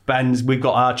channel, we've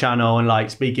got our channel, and like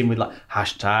speaking with like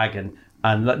hashtag and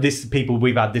like this people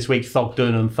we've had this week, Thog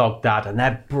Dun and Thog Dad, and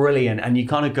they're brilliant, and you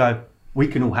kind of go, we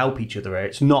can all help each other here.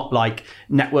 It's not like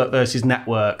network versus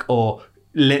network or,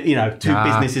 you know, two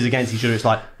businesses against each other. It's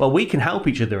like, well, we can help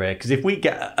each other here, because if we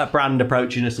get a brand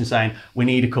approaching us and saying we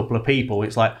need a couple of people,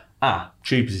 it's like,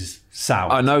 Tubes is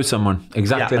sound. I know someone.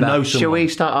 Exactly that. I know someone. Shall we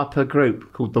start up a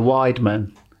group called the Wide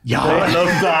Men? Yeah, I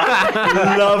love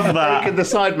that. Love that. The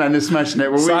Sidemen are smashing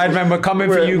it. Well, Sidemen, we're coming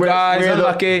for you guys.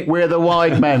 Unlucky. We're the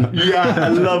Wide Men. Yeah, I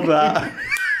love that.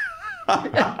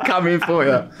 Coming for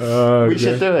you. We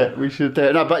should do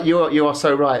it. No, but you are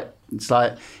so right. It's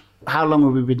like, how long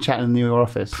have we been chatting in your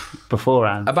office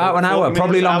beforehand? About an hour,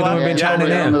 probably longer than we've been chatting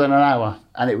in here. Longer than an hour,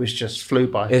 and it was just flew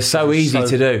by. It's so easy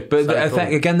to do. But I cool.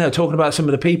 think, again, they're talking about some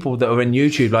of the people that are in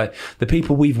YouTube, like the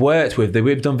people we've worked with.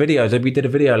 We've done videos. We did a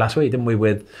video last week, didn't we,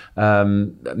 with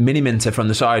Mini Minter from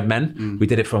the Sidemen. We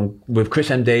did it with Chris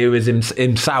MD, who is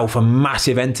himself a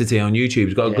massive entity on YouTube.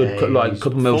 He's got a good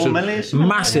couple mils. 4 million?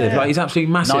 Massive. Like, he's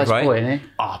absolutely massive, nice right? Boy, isn't he?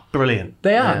 Oh, brilliant.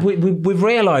 They are. Yeah. We've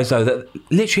realised, though, that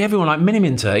literally everyone, like Mini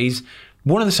Minter, he's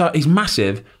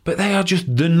massive, but they are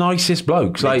just the nicest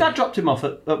blokes. His Like, dad dropped him off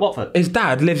at Watford. his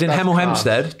dad lives in Hemel class.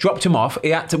 Hempstead. Dropped him off.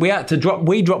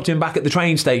 We dropped him back at the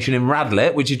train station in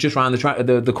Radlett, which is just round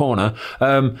the corner.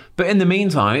 But in the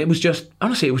meantime, it was just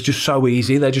so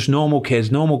easy. They're just normal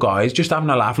kids, normal guys, just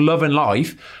having a laugh, loving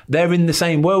life. They're in the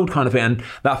same world, kind of thing. And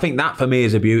I think that for me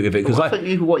is the beauty of it. Because I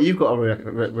think what you've got to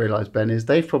realise, Ben, is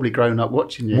they've probably grown up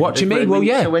watching you. Watching me? Well,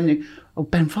 yeah. So when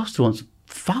Ben Foster wants,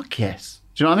 fuck yes.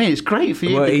 Do you know what I mean? It's great for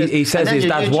you. Well, he says his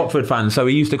dad's Watford fan, so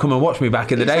he used to come and watch me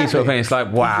back in the day. Sort of thing. It's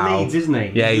like, wow. He's Leeds, isn't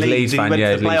he? Yeah, he's Leeds fan. He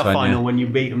went to the playoff fan, final when you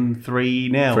beat them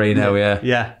 3-0. 3-0, yeah.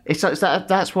 Yeah. It's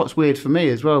that's what's weird for me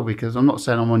as well, because I'm not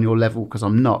saying I'm on your level, because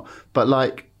I'm not. But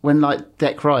like when like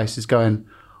Dec Rice is going,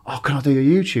 oh, can I do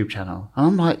your YouTube channel? And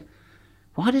I'm like,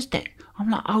 why does Dec? I'm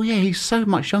like, oh yeah, he's so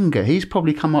much younger. He's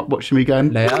probably come up watching me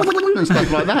going and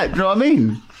stuff like that. Do you know what I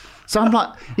mean? So I'm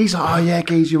like, he's like, oh yeah,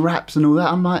 geez, your raps and all that.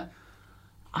 I'm like,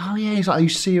 oh yeah. He's like, I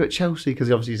used to see you at Chelsea,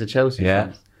 because obviously he's a Chelsea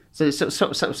fan. So it's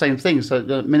sort of same thing. So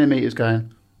the Minimeter's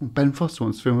going, oh, Ben Foster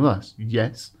wants to film with us.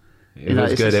 Yes. It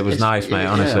was good. It was nice, mate.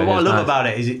 Honestly, But what I love nice. about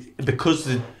it is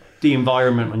because the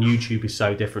environment on YouTube is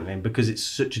so different, and because it's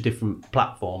such a different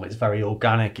platform, it's very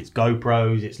organic. It's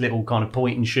GoPros, it's little kind of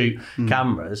point and shoot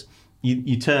cameras.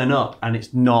 You turn up and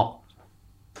it's not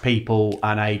people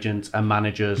and agents and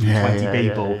managers and Yeah, 20 yeah,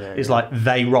 people. yeah, yeah, It's like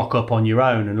they rock up on your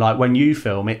own. And like when you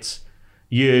film, it's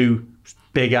you,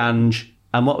 Big Ange,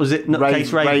 and what was it?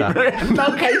 Nutcase Raver.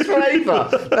 Nutcase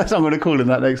Raver. That's what I'm going to call him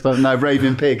that next time. No,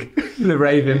 Raving Pig. The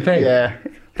Raving Pig. Yeah.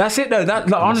 That's it though. That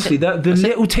like, honestly, the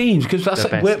little teams, because that's The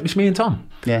like, best. it's me and Tom.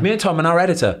 Yeah. Me and Tom and our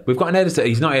editor. We've got an editor.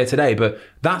 He's not here today, but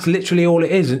that's literally all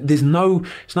it is. There's no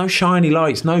shiny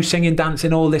lights, no singing,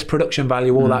 dancing, all this production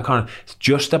value, all that kind of. It's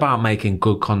just about making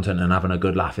good content and having a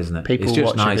good laugh, isn't it? People it's just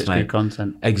watch nice, if it's mate. good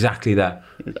content. Exactly that.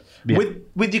 Yeah.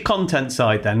 With your content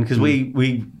side then, because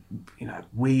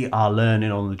we are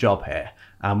learning on the job here,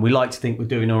 and we like to think we're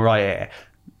doing all right here.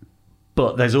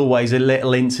 But there's always a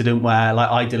little incident where, like,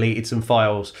 I deleted some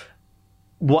files.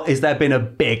 What has there been a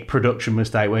big production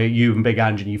mistake where you and Big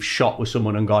Ange, you've shot with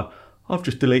someone and gone, I've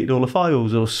just deleted all the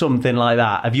files or something like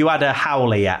that? Have you had a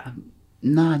howler yet?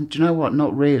 No, do you know what?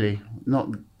 Not really.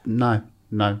 No,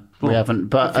 we haven't.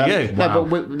 But good for you. no,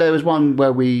 but there was one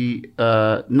where we've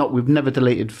never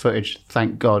deleted footage.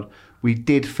 Thank God. We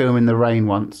did film in the rain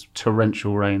once,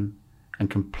 torrential rain, and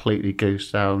completely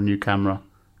goosed our new camera.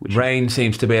 Rain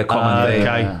seems to be a common theme.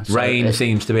 okay. Rain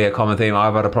seems to be a common theme.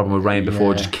 I've had a problem with rain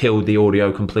before. Yeah. Just killed the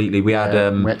audio completely. We had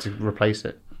We had to replace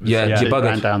it. yeah, Yeah. you $2,000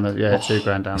 buggered. down the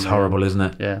 $2,000 down. It's the- horrible, isn't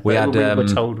it? Yeah, we But had. we were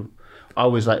told. I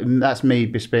was like, that's me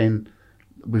just being.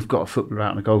 We've got a footballer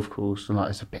out on a golf course, and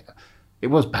like it's a bit. It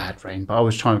was bad rain, but I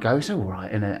was trying to go. It's all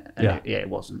right, innit? And Yeah. it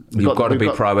wasn't. You've got to be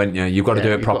pro, ain't you? You've got to do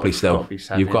it you've properly. got- Still, got to be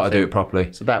savvy, you've got to do it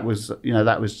properly. So that was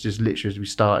just literally as we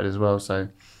started as well. So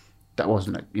that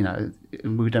wasn't, we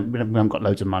haven't got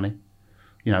loads of money.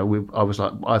 I was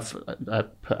like, I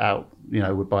put out,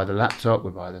 we'd buy the laptop,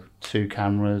 we'd buy the 2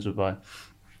 cameras, So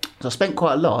I spent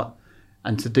quite a lot,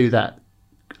 and to do that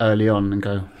early on and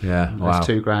go, Yeah, wow. that's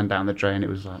 $2,000 down the drain. It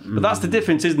was like, But that's the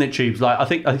difference, isn't it, Tubes? Like, I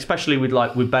think, especially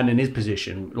with Ben in his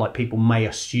position, like, people may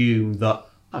assume that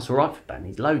that's all right for Ben,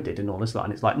 he's loaded and all this,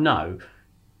 and it's like, no,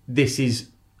 this is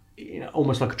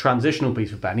almost like a transitional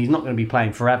piece for Ben. He's not going to be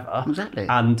playing forever. Exactly.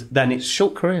 And then it's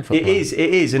short career football. It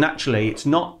is, and actually, it's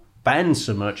not Ben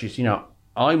so much. It's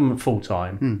I'm full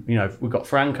time. We've got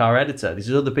Frank, our editor. This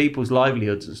is other people's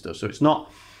livelihoods and stuff. So it's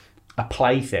not a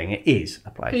play thing. It is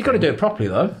a play. You've got to do it properly,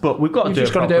 though. But we've got to do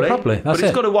it properly. That's but it's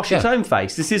it. got to wash its Yeah. own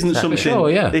face. This isn't something. Sure,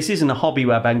 yeah. This isn't a hobby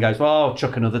where Ben goes, "Well, I'll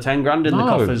chuck another $10,000 in the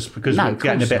No. coffers because No, we're of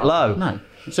getting a course bit not. low." No,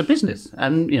 it's a business,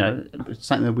 and it's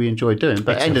something that we enjoy doing.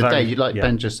 But at It's the end a of the very- day, like yeah.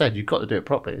 Ben just said, you've got to do it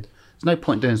properly. There's no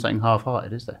point doing something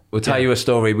half-hearted, is there? We'll tell you a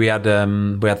story. We had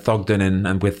Thogden in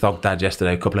and with Thog Dad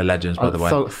yesterday. A couple of legends, by the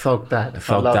way. Thog Dad.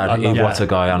 Thog Dad, what a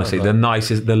guy! Honestly, the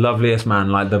nicest, the loveliest man.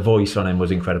 Like the voice on him was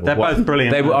incredible. They're both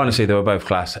brilliant, They were man. honestly, they were both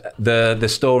class. The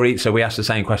story. So we asked the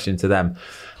same question to them,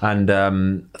 and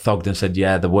Thogden said,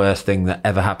 "Yeah, the worst thing that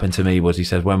ever happened to me was," he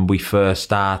says, "when we first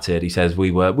started." He says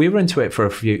we were into it for a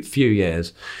few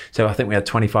years. So I think we had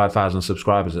 25,000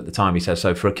 subscribers at the time. He says,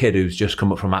 so for a kid who's just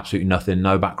come up from absolutely nothing,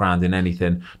 no background in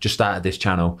anything, just started this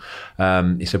channel.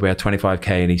 He said we had 25k,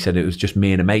 and he said it was just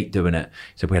me and a mate doing it.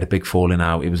 He said we had a big falling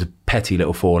out. It was a petty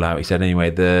little fallout. He said anyway,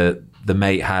 the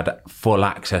mate had full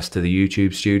access to the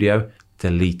YouTube studio,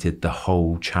 deleted the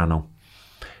whole channel,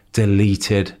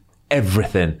 deleted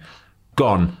everything,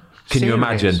 gone. Can you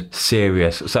imagine?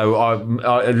 Serious. So I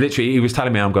literally, he was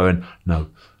telling me, I'm going,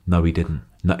 no, he didn't.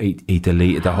 No, he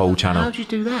deleted the whole channel. How'd you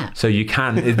do that? So you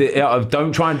can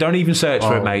don't even search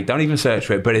for it, mate. Don't even search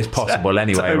for it, but it's possible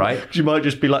anyway, right? You might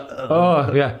just be like,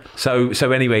 Oh yeah. So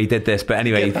anyway, he did this, but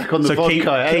anyway, Back on the So vodka. keep-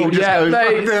 it keep- all just yeah, goes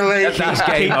mate, delete. that's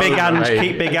game keep Big over, Ange, mate.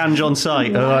 keep Big Ange on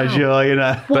site.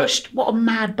 Otherwise, What a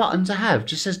mad button to have.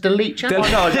 Just says delete channel.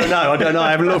 I don't know. I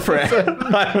haven't looked for it.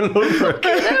 I haven't looked for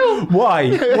it.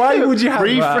 Why would you have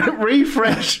that?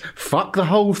 Refresh. Fuck the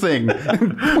whole thing.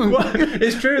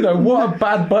 It's true though. What a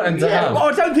bad button to have. Well,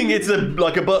 I don't think it's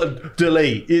like a button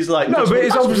delete. It's like No, but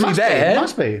it's obviously Must be, there.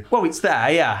 Must be. well, it's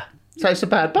there, yeah. So it's a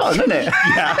bad button, isn't it?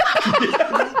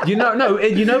 You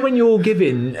know when you're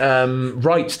giving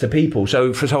rights to people.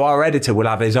 So our editor will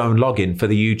have his own login for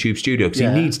the YouTube studio because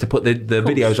Yeah. he needs to put the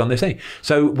videos on this thing.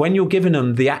 So when you're giving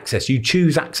them the access, you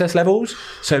choose access levels.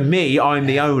 So I'm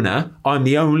the owner. I'm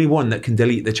the only one that can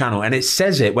delete the channel, and it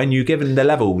says it when you give them the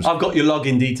levels. I've got your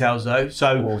login details though,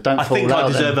 so Well, don't I think fall I out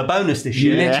deserve then. a bonus this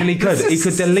You year. literally could. He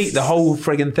could delete the whole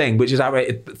frigging thing, which is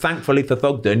outrageous. Thankfully for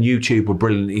Thogden, YouTube were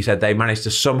brilliant. He said they managed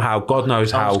to somehow, God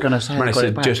knows I was how, gonna say, managed got to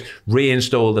it back. just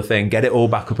reinstall the thing, get it all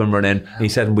back up and running. He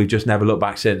said, and we've just never looked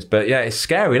back since. But yeah, it's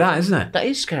scary, that, isn't it? That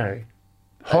is scary.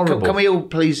 Horrible. Can we all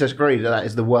please agree that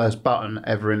is the worst button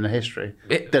ever in the history?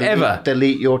 Ever.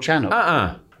 Delete your channel.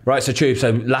 Right, so True.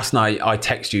 So last night I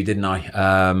texted you, didn't I?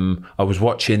 I was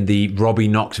watching the Robbie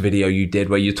Knox video you did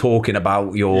where you're talking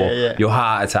about your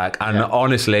heart attack, and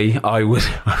honestly, I was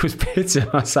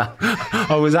pissing myself.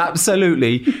 I was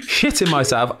absolutely shitting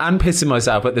myself and pissing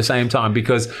myself at the same time,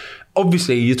 because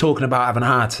obviously you're talking about having a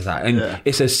heart attack, and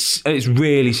it's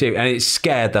really serious, and it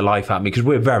scared the life out of me, because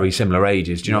we're very similar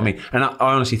ages. Do you know what I mean? And I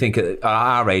honestly think at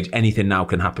our age, anything now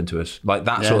can happen to us. Like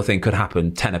that sort of thing could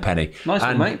happen 10 a penny. Nice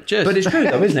one, mate. Cheers. But it's true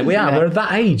though, isn't it? We're at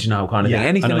that age now, kind of thing.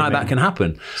 Anything like that can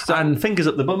happen. So, and fingers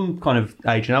up the bum kind of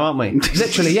age now, aren't we?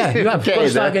 Literally, yeah. You have got to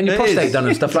start getting your prostate done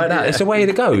and stuff like that. It's the way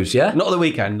it goes, yeah? Not the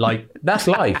weekend, like... That's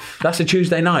life. That's a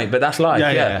Tuesday night, but that's life,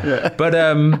 yeah.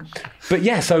 But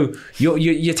yeah, so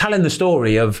you're telling the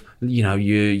story of, you know,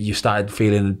 you started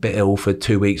feeling a bit ill for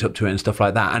 2 weeks up to it and stuff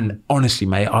like that. And honestly,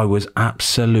 mate, I was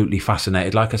absolutely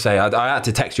fascinated. Like I say, I had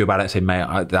to text you about it and say,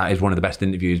 mate, that is one of the best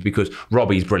interviews, because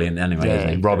Robbie's brilliant anyway, isn't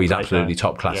he? Robbie's absolutely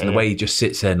top class. And the way he just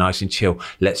sits there nice and chill,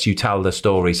 lets you tell the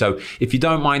story. So if you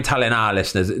don't mind telling our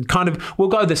listeners, kind of, we'll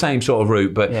go the same sort of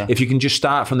route, but if you can just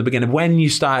start from the beginning, when you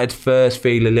started first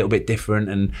feel a little bit different,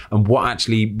 and what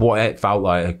it felt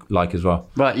like as well.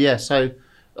 Right, yeah. So,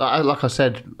 like I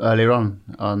said earlier on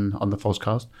the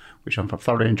Fozcast, which I'm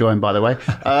thoroughly enjoying, by the way,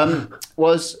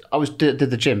 did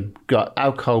the gym, got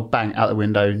alcohol, bang, out the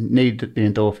window, need the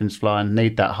endorphins flying,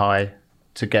 need that high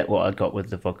to get what I got with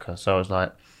the vodka. So I was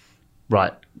like,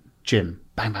 right, gym,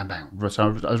 bang, bang, bang. So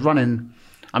I was running.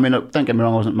 I mean, look, don't get me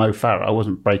wrong, I wasn't Mo Farah, I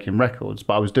wasn't breaking records,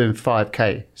 but I was doing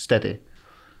 5K steady.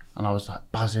 And I was like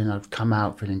buzzing, I'd come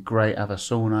out feeling great, have a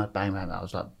sauna, bang, bang, bang. I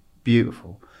was like,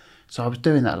 beautiful. So I was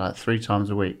doing that like 3 times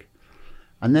a week.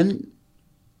 And then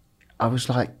I was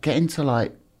like getting to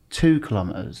like 2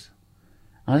 kilometres.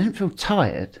 And I didn't feel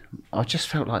tired. I just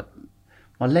felt like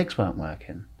my legs weren't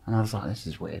working. And I was like, this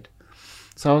is weird.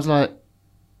 So I was like,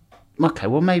 okay,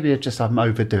 well, maybe I'm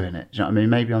overdoing it. Do you know what I mean?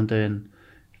 Maybe I'm doing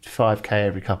 5K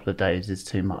every couple of days is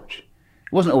too much.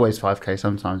 It wasn't always 5K,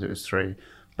 sometimes it was 3.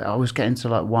 But I was getting to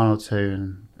like 1 or 2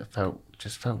 and it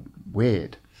just felt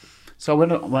weird. So I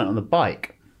went on the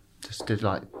bike, just did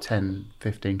like 10,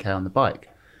 15K on the bike.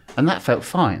 And that felt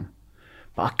fine.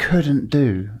 But I couldn't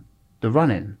do the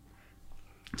running.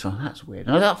 So that's weird.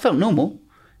 And that felt normal.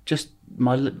 Just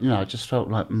I just felt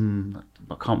like,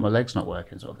 my leg's not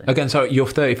working, sort of thing. Again, so you're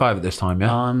 35 at this time,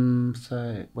 yeah?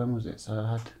 So when was it? So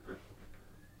I had,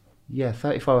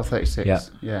 35 or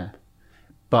 36. Yeah.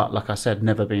 But like I said,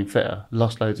 never been fitter.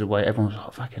 Lost loads of weight. Everyone was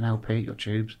like, fucking hell, Pete, your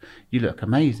tubes, you look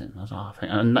amazing. I was like,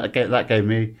 and that gave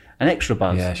me an extra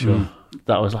buzz. Yeah, sure.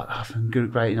 That was like, I feel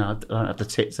good, great. You know, I don't have the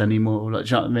tits anymore. Like,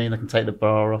 do you know what I mean? I can take the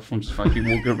bar off. I'm just fucking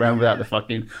walking around without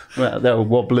there were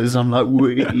wobblers. I'm like,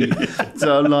 wee.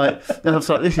 So I'm like, I was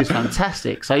like, this is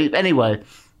fantastic. So anyway,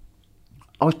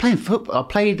 I was playing football. I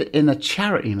played in a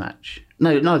charity match. No,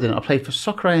 I didn't. I played for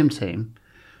Soccer AM team.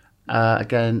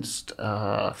 Against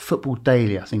Football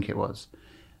Daily, I think it was.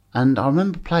 And I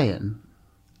remember playing,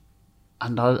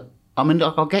 and I mean,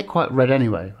 I'll get quite red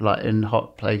anyway, like in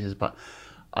hot places, but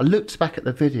I looked back at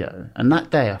the video, and that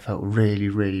day I felt really,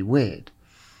 really weird.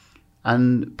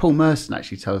 And Paul Merson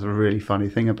actually tells a really funny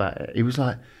thing about it. He was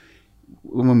like,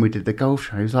 when we did the golf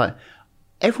show, he was like,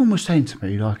 everyone was saying to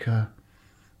me, like,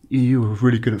 you were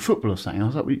really good at football or something. I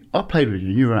was like, I played with you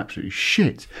and you were absolutely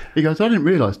shit. He goes, I didn't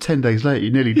realise 10 days later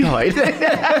you nearly died.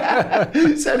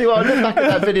 So anyway, I look back at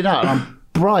that video now and I'm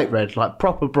bright red, like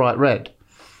proper bright red.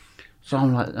 So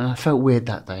I'm like, and I felt weird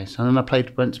that day. So then I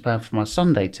went to play for my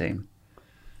Sunday team.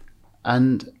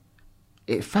 And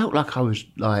it felt like I was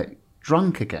like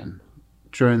drunk again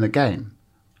during the game.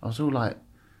 I was all like...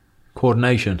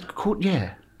 Coordination.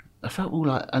 Yeah. I felt all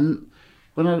like... And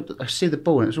when I see the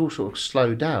ball and it's all sort of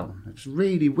slowed down, it's a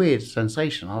really weird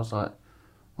sensation. I was like,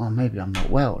 well, maybe I'm not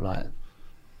well. Like,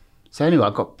 so anyway, I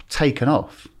got taken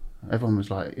off. Everyone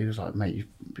was like, mate,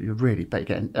 you're really better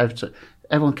getting.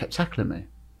 Everyone kept tackling me.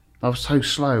 I was so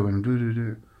slow and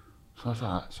do. So I was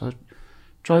like, so I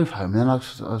drove home and then I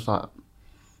was like,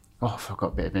 oh, I've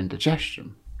got a bit of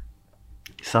indigestion.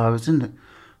 So I was in the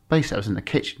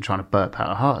kitchen trying to burp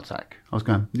out a heart attack. I was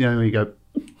going, you know, when you go.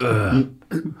 Hold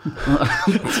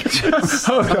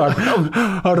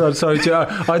on, sorry, Joe.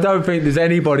 I don't think there's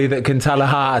anybody that can tell a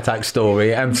heart attack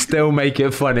story and still make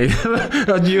it funny.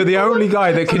 You're the only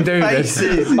guy that can do this.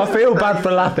 I feel bad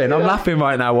for laughing. I'm laughing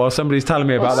right now while somebody's telling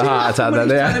me about the heart attack that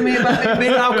they had. Telling me about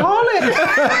being an alcoholic.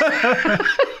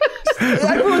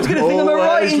 Everyone's going to think I'm a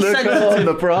right insensitive. On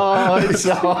the bright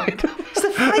side. It's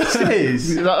the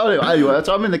faces. Anyway,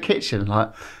 so I'm in the kitchen,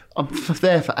 like I'm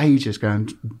there for ages, trying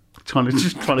to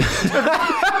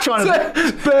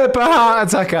burp a heart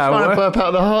attack out. Trying to burp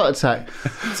out the heart attack.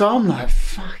 So I'm like,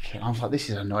 fucking I was like, this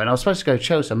is annoying. I was supposed to go to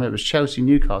Chelsea. I mean, it was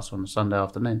Chelsea-Newcastle on a Sunday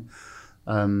afternoon.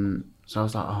 So I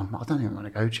was like, oh, I don't even want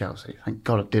to go Chelsea. Thank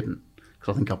God I didn't,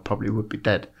 because I think I probably would be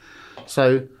dead.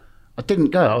 So I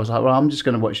didn't go. I was like, well, I'm just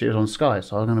going to watch it. It was on Sky,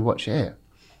 so I'm going to watch it here.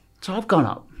 So I've gone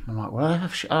up. I'm like, well, I'll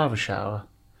have a shower,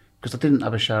 because I didn't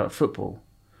have a shower at football,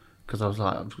 because I was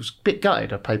like, I was a bit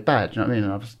gutted. I played bad, you know what I mean?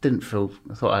 And I just didn't feel,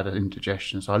 I thought I had an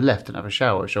indigestion, so I left and have a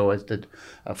shower, which I always did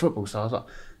at football. So I was like,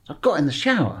 so I got in the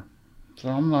shower. So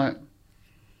I'm like,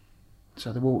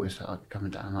 so the water started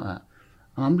coming down like that.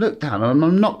 And I'm looked down, and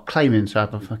I'm not claiming to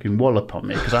have a fucking wallop on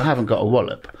me, because I haven't got a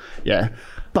wallop, yeah.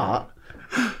 But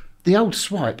the old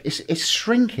swipe, it's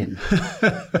shrinking.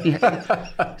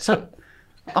 Yeah. So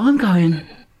I'm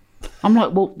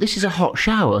like, well, this is a hot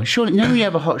shower. Surely, when you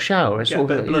have a hot shower, it's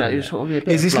sort of, it's sort of a bit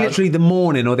Is this of blood. literally the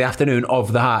morning or the afternoon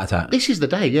of the heart attack? This is the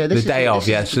day, yeah. This The day of,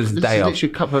 yes. This is the day of.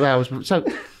 Literally a couple of hours.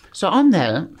 So I'm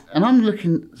there, and I'm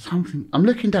looking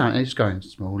down, and it's going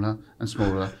smaller and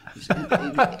smaller.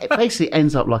 It basically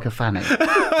ends up like a fanny.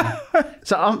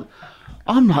 So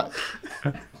I'm like,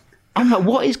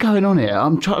 what is going on here?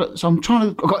 I've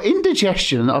got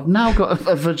indigestion. I've now got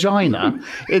a vagina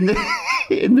in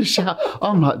the shower.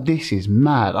 I'm like, this is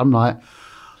mad. I'm like,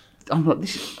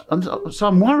 so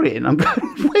I'm worrying. I'm going,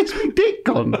 where's my dick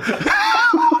gone?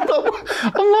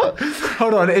 I'm like,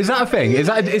 Hold on, is that a thing? Is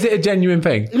it a genuine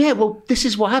thing? yeah, well, this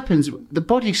is what happens. The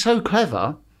body's so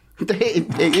clever.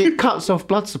 It cuts off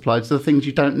blood supply to the things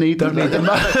you don't need. It's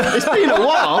been a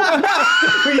while.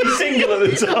 Were you single at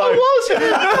the time? I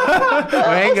was.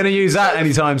 I ain't going to use that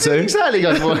anytime soon. Exactly,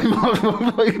 guys. Well, you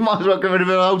might as well get rid of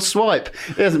an old swipe.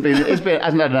 It hasn't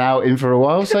had an outing for a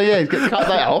while, so yeah, he's got to cut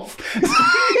that off.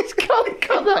 He's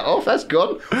cut that off. That's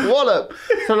gone. Wallop.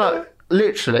 So like,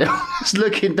 literally, I'm just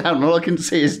looking down, and all I can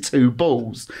see is two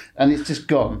balls, and it's just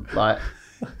gone. Like,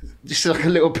 just like a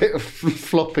little bit of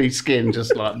floppy skin,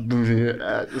 just like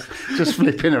just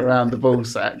flipping around the ball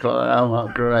sack. Like, oh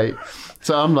my, great.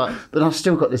 So I'm like, but I've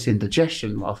still got this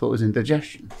indigestion. What I thought was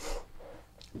indigestion.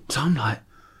 So I'm like,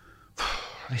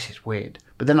 this is weird.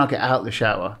 But then I get out of the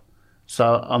shower,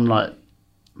 so I'm like,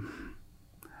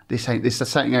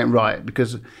 something ain't right,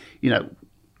 because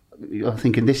I'm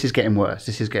thinking this is getting worse.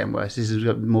 This is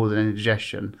more than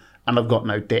indigestion, and I've got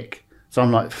no dick. So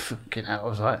I'm like, fucking hell. I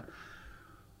was like.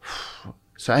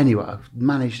 So anyway, I've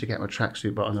managed to get my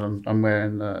tracksuit bottoms. I'm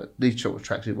wearing these sort of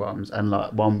tracksuit bottoms, and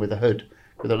like one with a hood,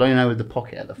 with the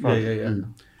pocket at the front. Yeah.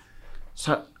 And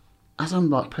so as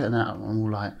I'm like putting that on, I'm all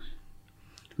like,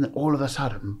 and then all of a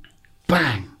sudden,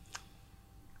 bang,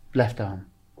 left arm,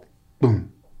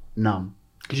 boom, numb.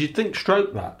 Because you'd think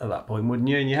stroke that at that point, wouldn't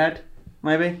you, in your head?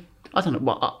 Maybe? I don't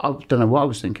know. I don't know what I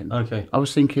was thinking. Okay. I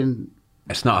was thinking.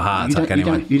 It's not a heart attack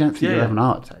anyway. You don't think you're having a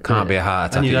heart attack. Can't be a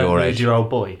heart attack And you at don't your lose age. your old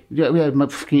boy. Yeah,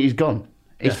 he's gone.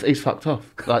 He's fucked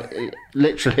off. Like,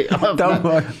 literally. Don't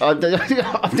worry.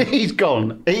 He's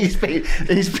gone. He's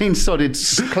been sodded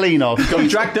clean off. Got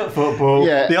dragged up football.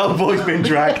 Yeah. The old boy's been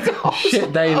dragged.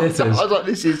 Shit day this is. I was like,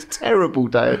 this is terrible,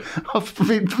 Dave. I've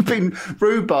been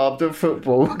rhubarbed at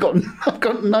football. I've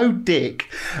got no dick,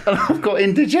 and I've got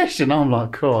indigestion. I'm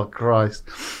like, oh Christ.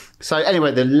 So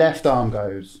anyway, the left arm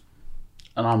goes.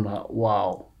 And I'm like,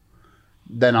 wow.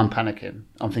 Then I'm panicking.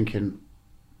 I'm thinking,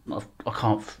 I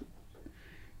can't.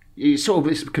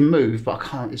 It can move, but I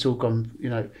can't. It's all gone.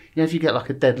 If you get like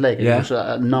a dead leg, and it's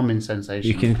a numbing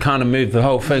sensation. You can kind of move the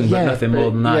whole thing, but nothing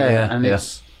more than that. Yeah.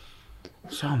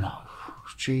 So I'm like, oh,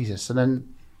 Jesus. And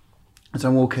then as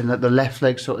I'm walking, the left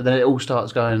leg then it all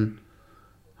starts going.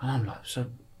 And I'm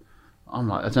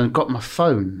like, as I've got my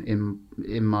phone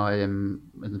in my in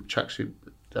the tracksuit.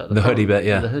 The hoodie bit,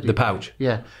 yeah. The pouch.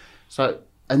 Yeah. So,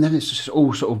 and then it's just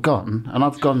all sort of gone, and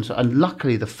I've gone to, and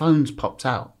luckily the phone's popped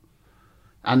out.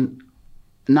 And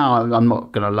now I'm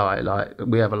not going to lie, like,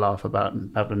 we have a laugh about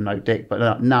having no dick,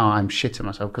 but now I'm shitting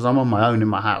myself, because I'm on my own in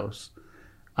my house,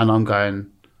 and I'm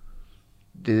going,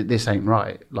 this ain't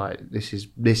right. Like, this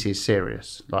is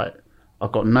serious. Like,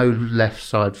 I've got no left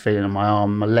side feeling in my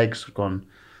arm, my legs have gone.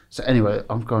 So anyway,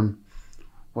 I've gone,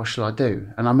 what shall I do?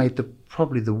 And I made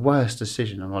probably the worst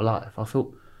decision of my life. I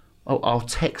thought, I'll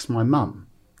text my mum.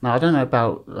 Now, I don't know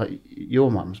about like your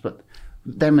mums, but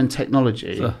them and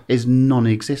technology is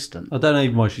non-existent. I don't know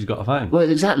even why she's got a phone. Well,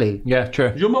 exactly. Yeah, true.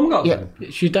 Has your mum got a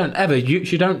phone? She don't ever.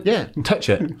 She don't touch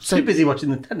it. So, Too busy watching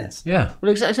the tennis. Yeah.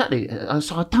 Well, exactly.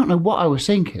 So I don't know what I was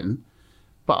thinking,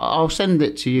 but I'll send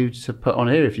it to you to put on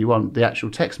here if you want the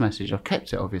actual text message. I've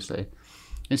kept it, obviously.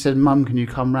 It said, Mum, can you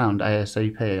come round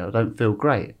ASAP? I don't feel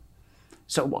great.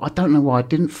 So I don't know why I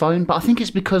didn't phone, but I think it's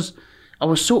because I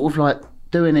was sort of like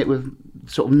doing it with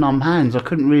sort of numb hands. I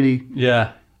couldn't really...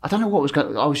 Yeah. I don't know what was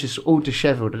going on. I was just all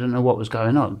dishevelled. I didn't know what was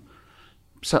going on.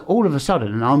 So all of a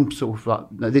sudden, and I'm sort of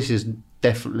like, no, this is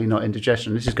definitely not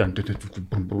indigestion. This is going.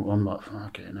 I'm like,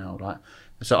 okay, now, like,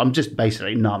 so I'm just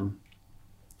basically numb.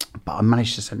 But I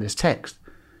managed to send this text.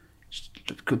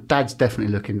 Dad's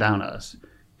definitely looking down at us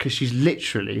because she's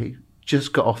literally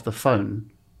just got off the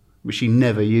phone, which she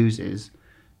never uses.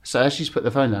 So as she's put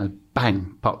the phone down,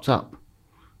 bang, popped up.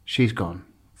 She's gone.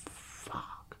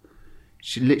 Fuck.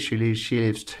 She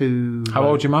lives two. How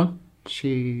old's your mum?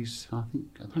 She's, I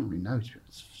don't really know,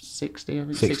 60, I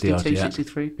think, 60 62, odd, yeah.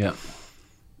 63. Yeah.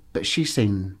 But she's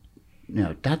seen,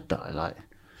 Dad die. Like,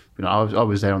 I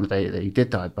was there on the day that he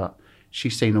did die, but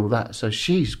she's seen all that. So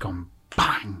she's gone,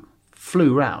 bang,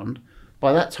 flew round.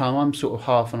 By that time, I'm sort of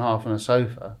half and half on a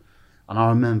sofa. And I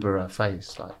remember her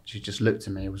face, like, she just looked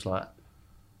at me, it was like,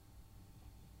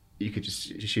 you could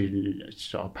just,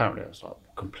 apparently I was like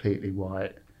completely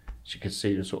white. She could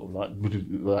see the sort of like,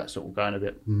 that sort of going a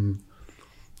bit.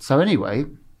 So anyway,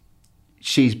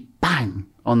 she's bang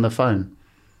on the phone.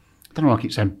 I don't know why I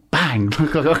keep saying bang,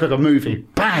 like a movie.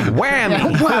 Bang,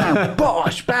 wham, wham,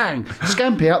 bosh, bang.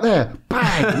 Scampi out there,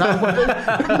 bang. No,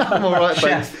 I'm all right,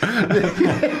 Chef.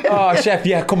 Oh, Chef,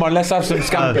 yeah, come on, let's have some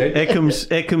Scampi.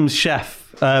 Here comes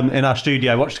Chef in our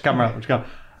studio. Watch the camera. Watch the camera.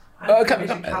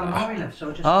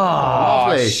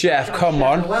 lovely. Chef, come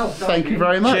on. Thank you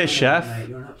very much. Cheers, Chef. Mate,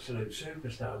 you're an absolute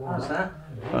superstar. What's that?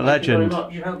 A legend.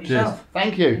 You help yourself.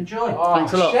 Thank you. Enjoy.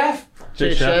 Thanks a lot. Chef.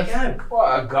 Cheers, Chef. Go.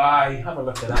 What a guy. Have a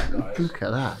look at that guy. Look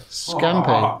at that.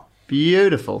 Scampi.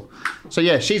 Beautiful. So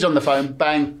yeah, she's on the phone,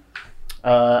 bang.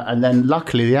 And then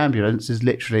luckily the ambulance is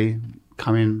literally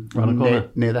coming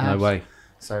near the house. No way.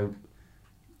 So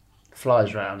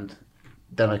flies round.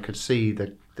 Then I could see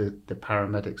the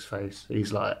paramedic's face.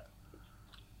 He's like,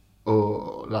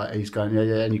 oh, like he's going,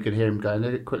 yeah, and you could hear him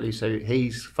going quickly. So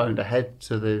he's phoned ahead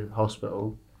to the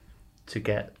hospital to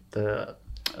get the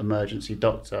emergency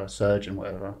doctor, surgeon,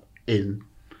 whatever, in.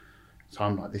 So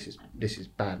I'm like, this is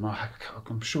bad. And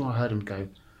I'm sure I heard him go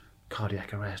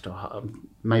cardiac arrest, or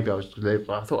maybe I was, but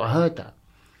I thought I heard that.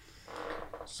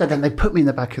 So then they put me in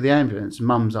the back of the ambulance.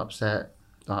 Mum's upset.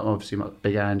 Like obviously my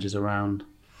big Ange is around.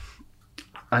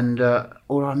 And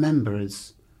all I remember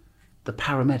is the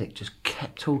paramedic just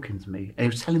kept talking to me. And he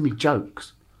was telling me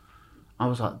jokes. I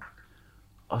was like,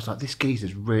 this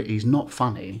geezer's he's not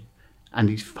funny, and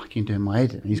he's fucking doing my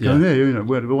head in. He's going, hey,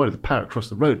 where did the parrot cross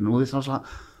the road and all this? And I was like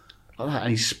that.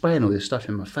 And he's spraying all this stuff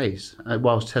in my face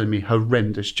whilst telling me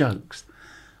horrendous jokes.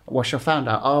 What I found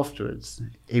out afterwards,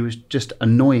 he was just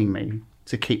annoying me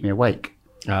to keep me awake.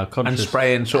 And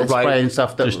spraying sort of spraying like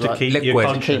stuff that just was to like keep you liquid.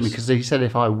 conscious. keep me, because he said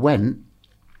if I'd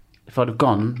have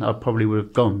gone, I probably would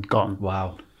have gone.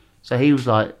 Wow. So he was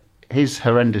like, his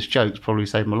horrendous jokes probably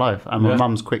saved my life, and my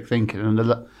mum's quick thinking, and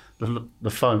the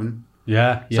phone.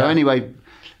 Yeah. So anyway,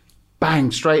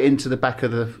 bang, straight into the back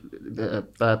of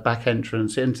the back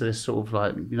entrance, into this sort of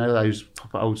like, those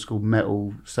proper old school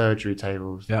metal surgery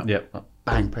tables. Yeah. Yep. Like,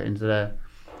 bang, put into there,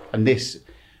 and this.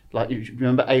 Like, you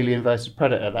remember Alien versus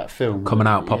Predator, that film? Coming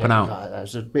out, popping out. Like, that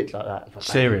was a bit like that.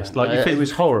 Serious. Bang, bang. Like It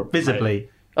was horrible. visibly. Mate.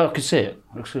 Oh, I could see it.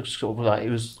 It was sort of like, it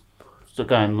was sort of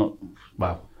going, like,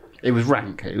 Wow. it was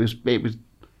rank. It was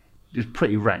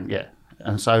pretty rank, yeah.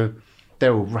 And so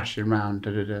they're all rushing around.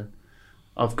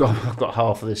 I've got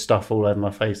half of this stuff all over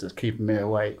my face that's keeping me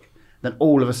awake. Then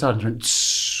all of a sudden, it went,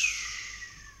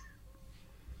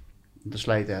 just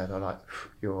lay there. They're like,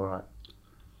 you're all right.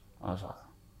 I was like,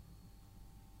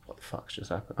 what the fuck's just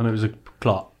happened? And it was a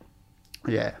clot.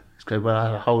 Yeah, it's good. Well, I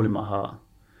had a hole in my heart.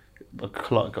 A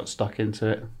clot got stuck into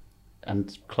it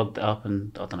and clogged it up,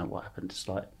 and I don't know what happened. Just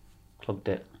like clogged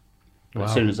it. Wow.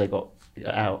 As soon as they got it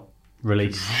out,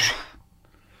 Release.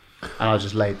 and I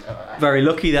just laid there. Very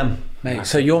lucky then. Mate,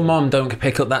 so your mum don't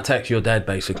pick up that text, you're dead,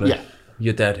 basically. Yeah.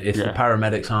 You're dead. If the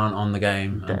paramedics aren't on the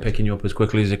game and picking you up as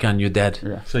quickly as they can, you're dead.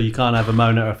 Yeah. So you can't have a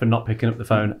moan at her for not picking up the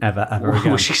phone ever again.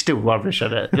 Well, she's still rubbish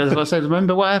at it. Because I said,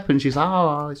 remember what happened? She's like,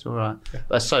 oh, it's all right.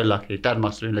 But so lucky. Dad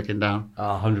must have been looking down.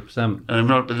 Oh, 100%. And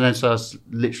then so I was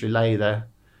literally lay there,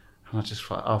 and I just,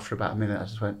 after about a minute, I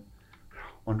just went,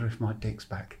 wonder if my dick's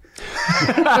back. Was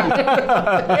it?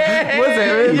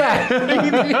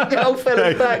 Yeah. The old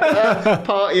fella's back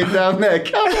partying down there.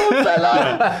 Come on,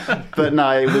 fella. But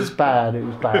no, it was bad. It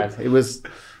was bad. It was,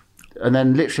 and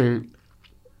then literally,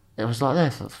 it was like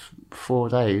there for 4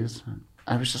 days. And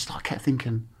it was just like, I kept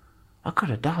thinking, I could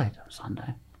have died on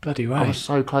Sunday. Bloody I right. was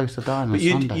so close to dying on But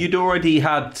Sunday. you'd already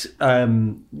had,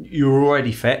 you were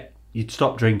already fit. You'd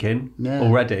stopped drinking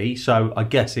already. So I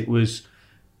guess it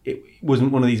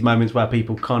wasn't one of these moments where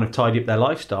people kind of tidy up their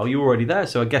lifestyle. You were already there.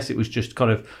 So I guess it was just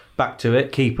kind of back to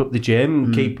it, keep up the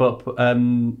gym, keep up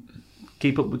doing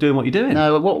what you're doing.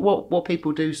 No, what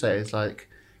people do say is like,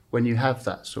 when you have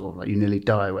that sort of like you nearly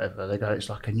die or whatever, they go, it's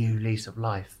like a new lease of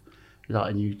life.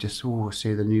 Like, and you just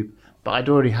see the new. But I'd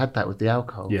already had that with the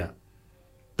alcohol. Yeah.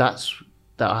 That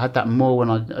I had that more when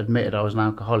I admitted I was an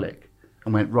alcoholic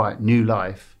and went, right, new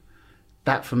life.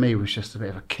 That for me was just a bit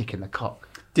of a kick in the cock.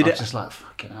 I was just like,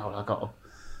 fucking hell,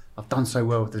 I've done so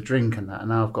well with the drink and that, and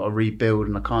now I've got to rebuild,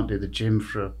 and I can't do the gym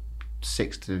for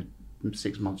 6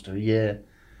 months to a year.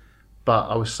 But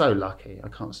I was so lucky. I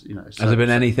can't, Has there been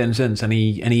anything since?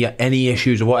 Any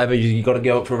issues or whatever? You got to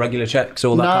go up for regular checks,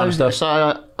 all that kind of stuff.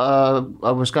 So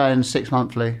I was going 6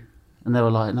 monthly, and they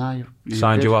were like, "No, you're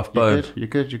signed good. you off, boom. You're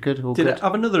good. All Did good." it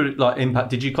have another like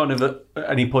impact? Did you kind of at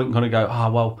any point kind of go,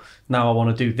 well, now I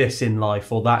want to do this in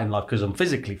life or that in life because I'm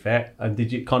physically fit? And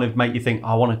did it kind of make you think,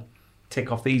 I want to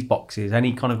tick off these boxes?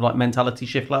 Any kind of like mentality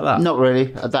shift like that? Not really.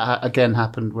 That again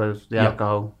happened with the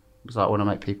alcohol. It was like, I want to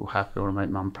make people happy. I want to make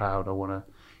mum proud. I want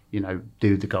to,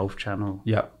 do the Golf Channel.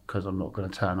 Yeah. Because I'm not going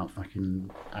to turn up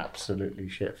fucking absolutely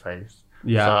shit faced.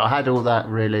 Yeah. So I had all that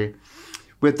really.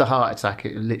 With the heart attack,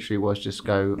 it literally was just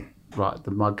go, right,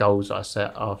 my goals I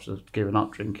set after giving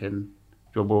up drinking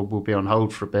will be on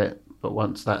hold for a bit. But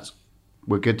once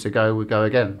we're good to go, we go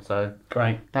again. So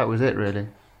Great. that was it really.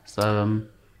 So,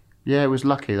 yeah, it was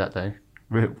lucky that day.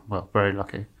 Well, very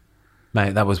lucky.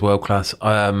 Mate, that was world class.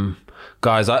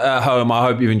 Guys, at home, I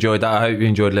hope you've enjoyed that. I hope you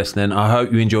enjoyed listening. I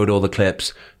hope you enjoyed all the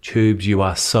clips. Tubes, you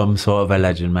are some sort of a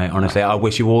legend, mate. Honestly, I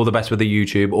wish you all the best with the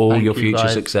YouTube, all Thank your you, future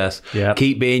guys. success. Yeah.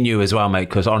 Keep being you as well, mate,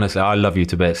 because honestly, I love you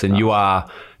to bits. And you are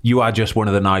just one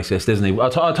of the nicest, isn't he? I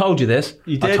told you this.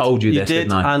 You did. I told you this, did,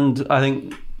 didn't I? And I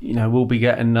think, we'll be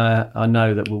getting, I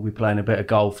know that we'll be playing a bit of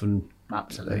golf and,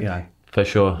 Absolutely. For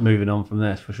sure. moving on from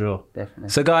this, for sure. Definitely.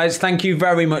 So guys, thank you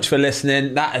very much for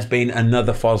listening. That has been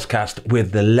another Fozcast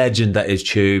with the legend that is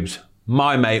Tubes.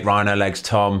 My mate Rhino Legs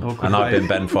Tom, and I've been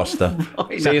Ben Foster.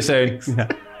 See you soon. See you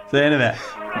in a bit.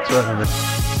 Thanks for having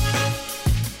me.